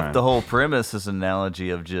die What trying. if the whole premise is an analogy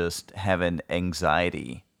of just having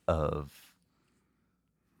anxiety of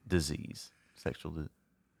disease, sexual disease.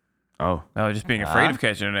 Oh, Oh, just being afraid of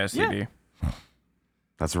catching an STD.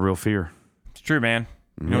 that's a real fear. It's true, man.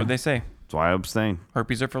 You know what they say? That's why I abstain.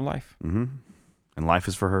 Herpes are for life. And life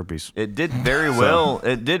is for herpes. It did very well.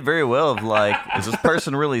 It did very well. Of like, is this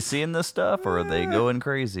person really seeing this stuff, or are they going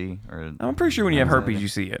crazy? Or I'm pretty sure when you have herpes, you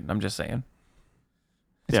see it. I'm just saying.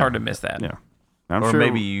 It's hard to miss that. Yeah. I'm Or sure,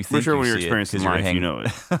 maybe you think sure you when you're see it experiencing 'cause you're life, you hanging- know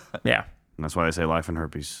it. Yeah, And that's why they say life and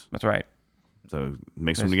herpes. that's right. So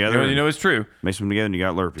mix them together. You know it's true. Mix them together and you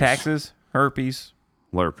got lurpies. Taxes, herpes,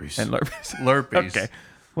 Lurpies. and lurpies. Lurpies. Okay.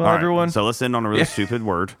 Well, All right, everyone, So let's end on a really stupid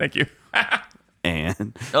word. thank you.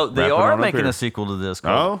 And Oh, they wrap it are on up making here. a sequel to this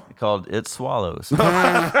called It Swallows.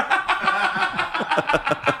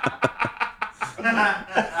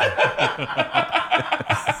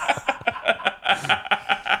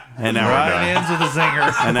 And now we're Ryan done. ends with a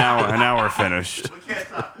zinger. And now we're finished.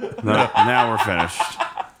 Now we're finished.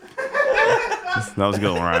 That was a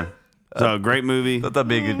good one, Ryan. So great movie. That'd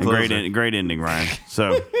be a good And closer. great ending, Ryan.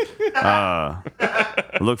 So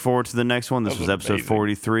look forward to the next one. This was episode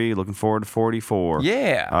 43. Looking forward to 44.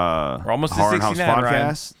 Yeah. We're almost at Hard House 69, Ryan.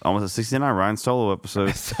 podcast. Almost at 69. Ryan's solo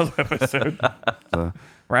episode. Solo episode.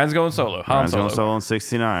 Ryan's going solo. Han Ryan's solo. going solo in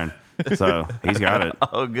 69. So he's got it.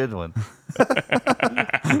 Oh, good one.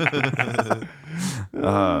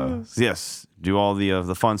 Yes, do all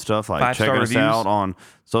the fun stuff like 5-star checking us reviews. out on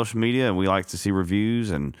social media, and we like to see reviews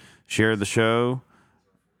and share the show.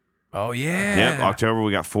 Oh, yeah. Yep, October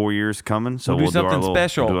we got 4 years coming, so We'll do our something little,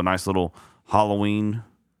 special. We'll do a nice little Halloween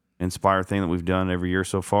inspired thing that we've done every year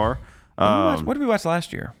so far. What did we watch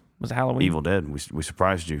last year? Was it Halloween? Evil Dead. We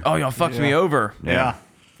surprised you. Oh, y'all fucked me over. yeah.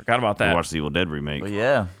 Forgot about We that. watched the Evil Dead remake. But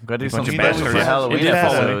yeah, gotta do Bunch something of special for bastards. Halloween It did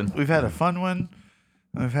fall episode. We've had a fun one.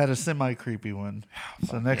 We've had a semi-creepy one.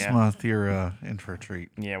 So next Yeah. month you're in for a treat.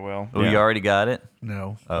 Yeah, well, Oh, you already got it?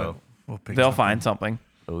 No. Oh. We'll pick they'll something. find something.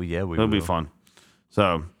 Oh, yeah, we It'll will. be fun.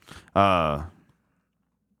 So, and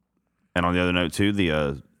on the other note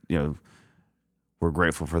too, we're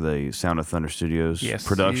grateful for the Sound of Thunder Studios Yes.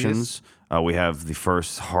 productions. We have the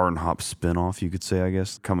first Hard and Hop spinoff, you could say, I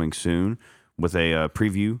guess, coming soon with a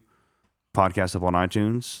preview podcast up on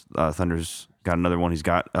iTunes. Thunder's got another one. He's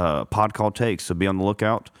got a pod called Takes, so be on the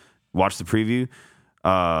lookout. Watch the preview.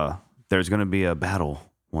 There's going to be a battle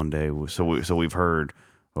one day, so we've heard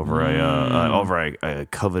over a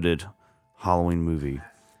coveted Halloween movie.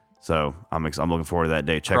 So I'm looking forward to that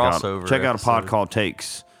day. Check out Crossover a pod episode. called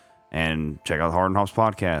Takes, and check out the Hard and Hops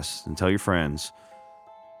podcast, and tell your friends.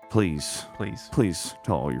 Please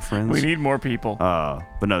tell all your friends. We need more people.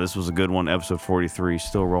 But no, this was a good one. Episode 43,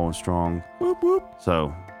 still rolling strong. Whoop, whoop.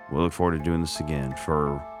 So we'll look forward to doing this again.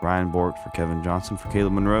 For Ryan Bork, for Kevin Johnson, for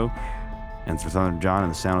Caleb Monroe, and for Thunder John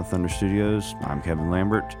and the Sound of Thunder Studios, I'm Kevin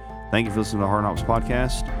Lambert. Thank you for listening to the Hard Knocks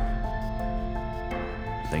podcast.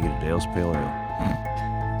 Thank you to Dale's Pale Ale.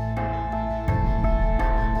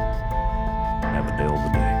 Have a Dale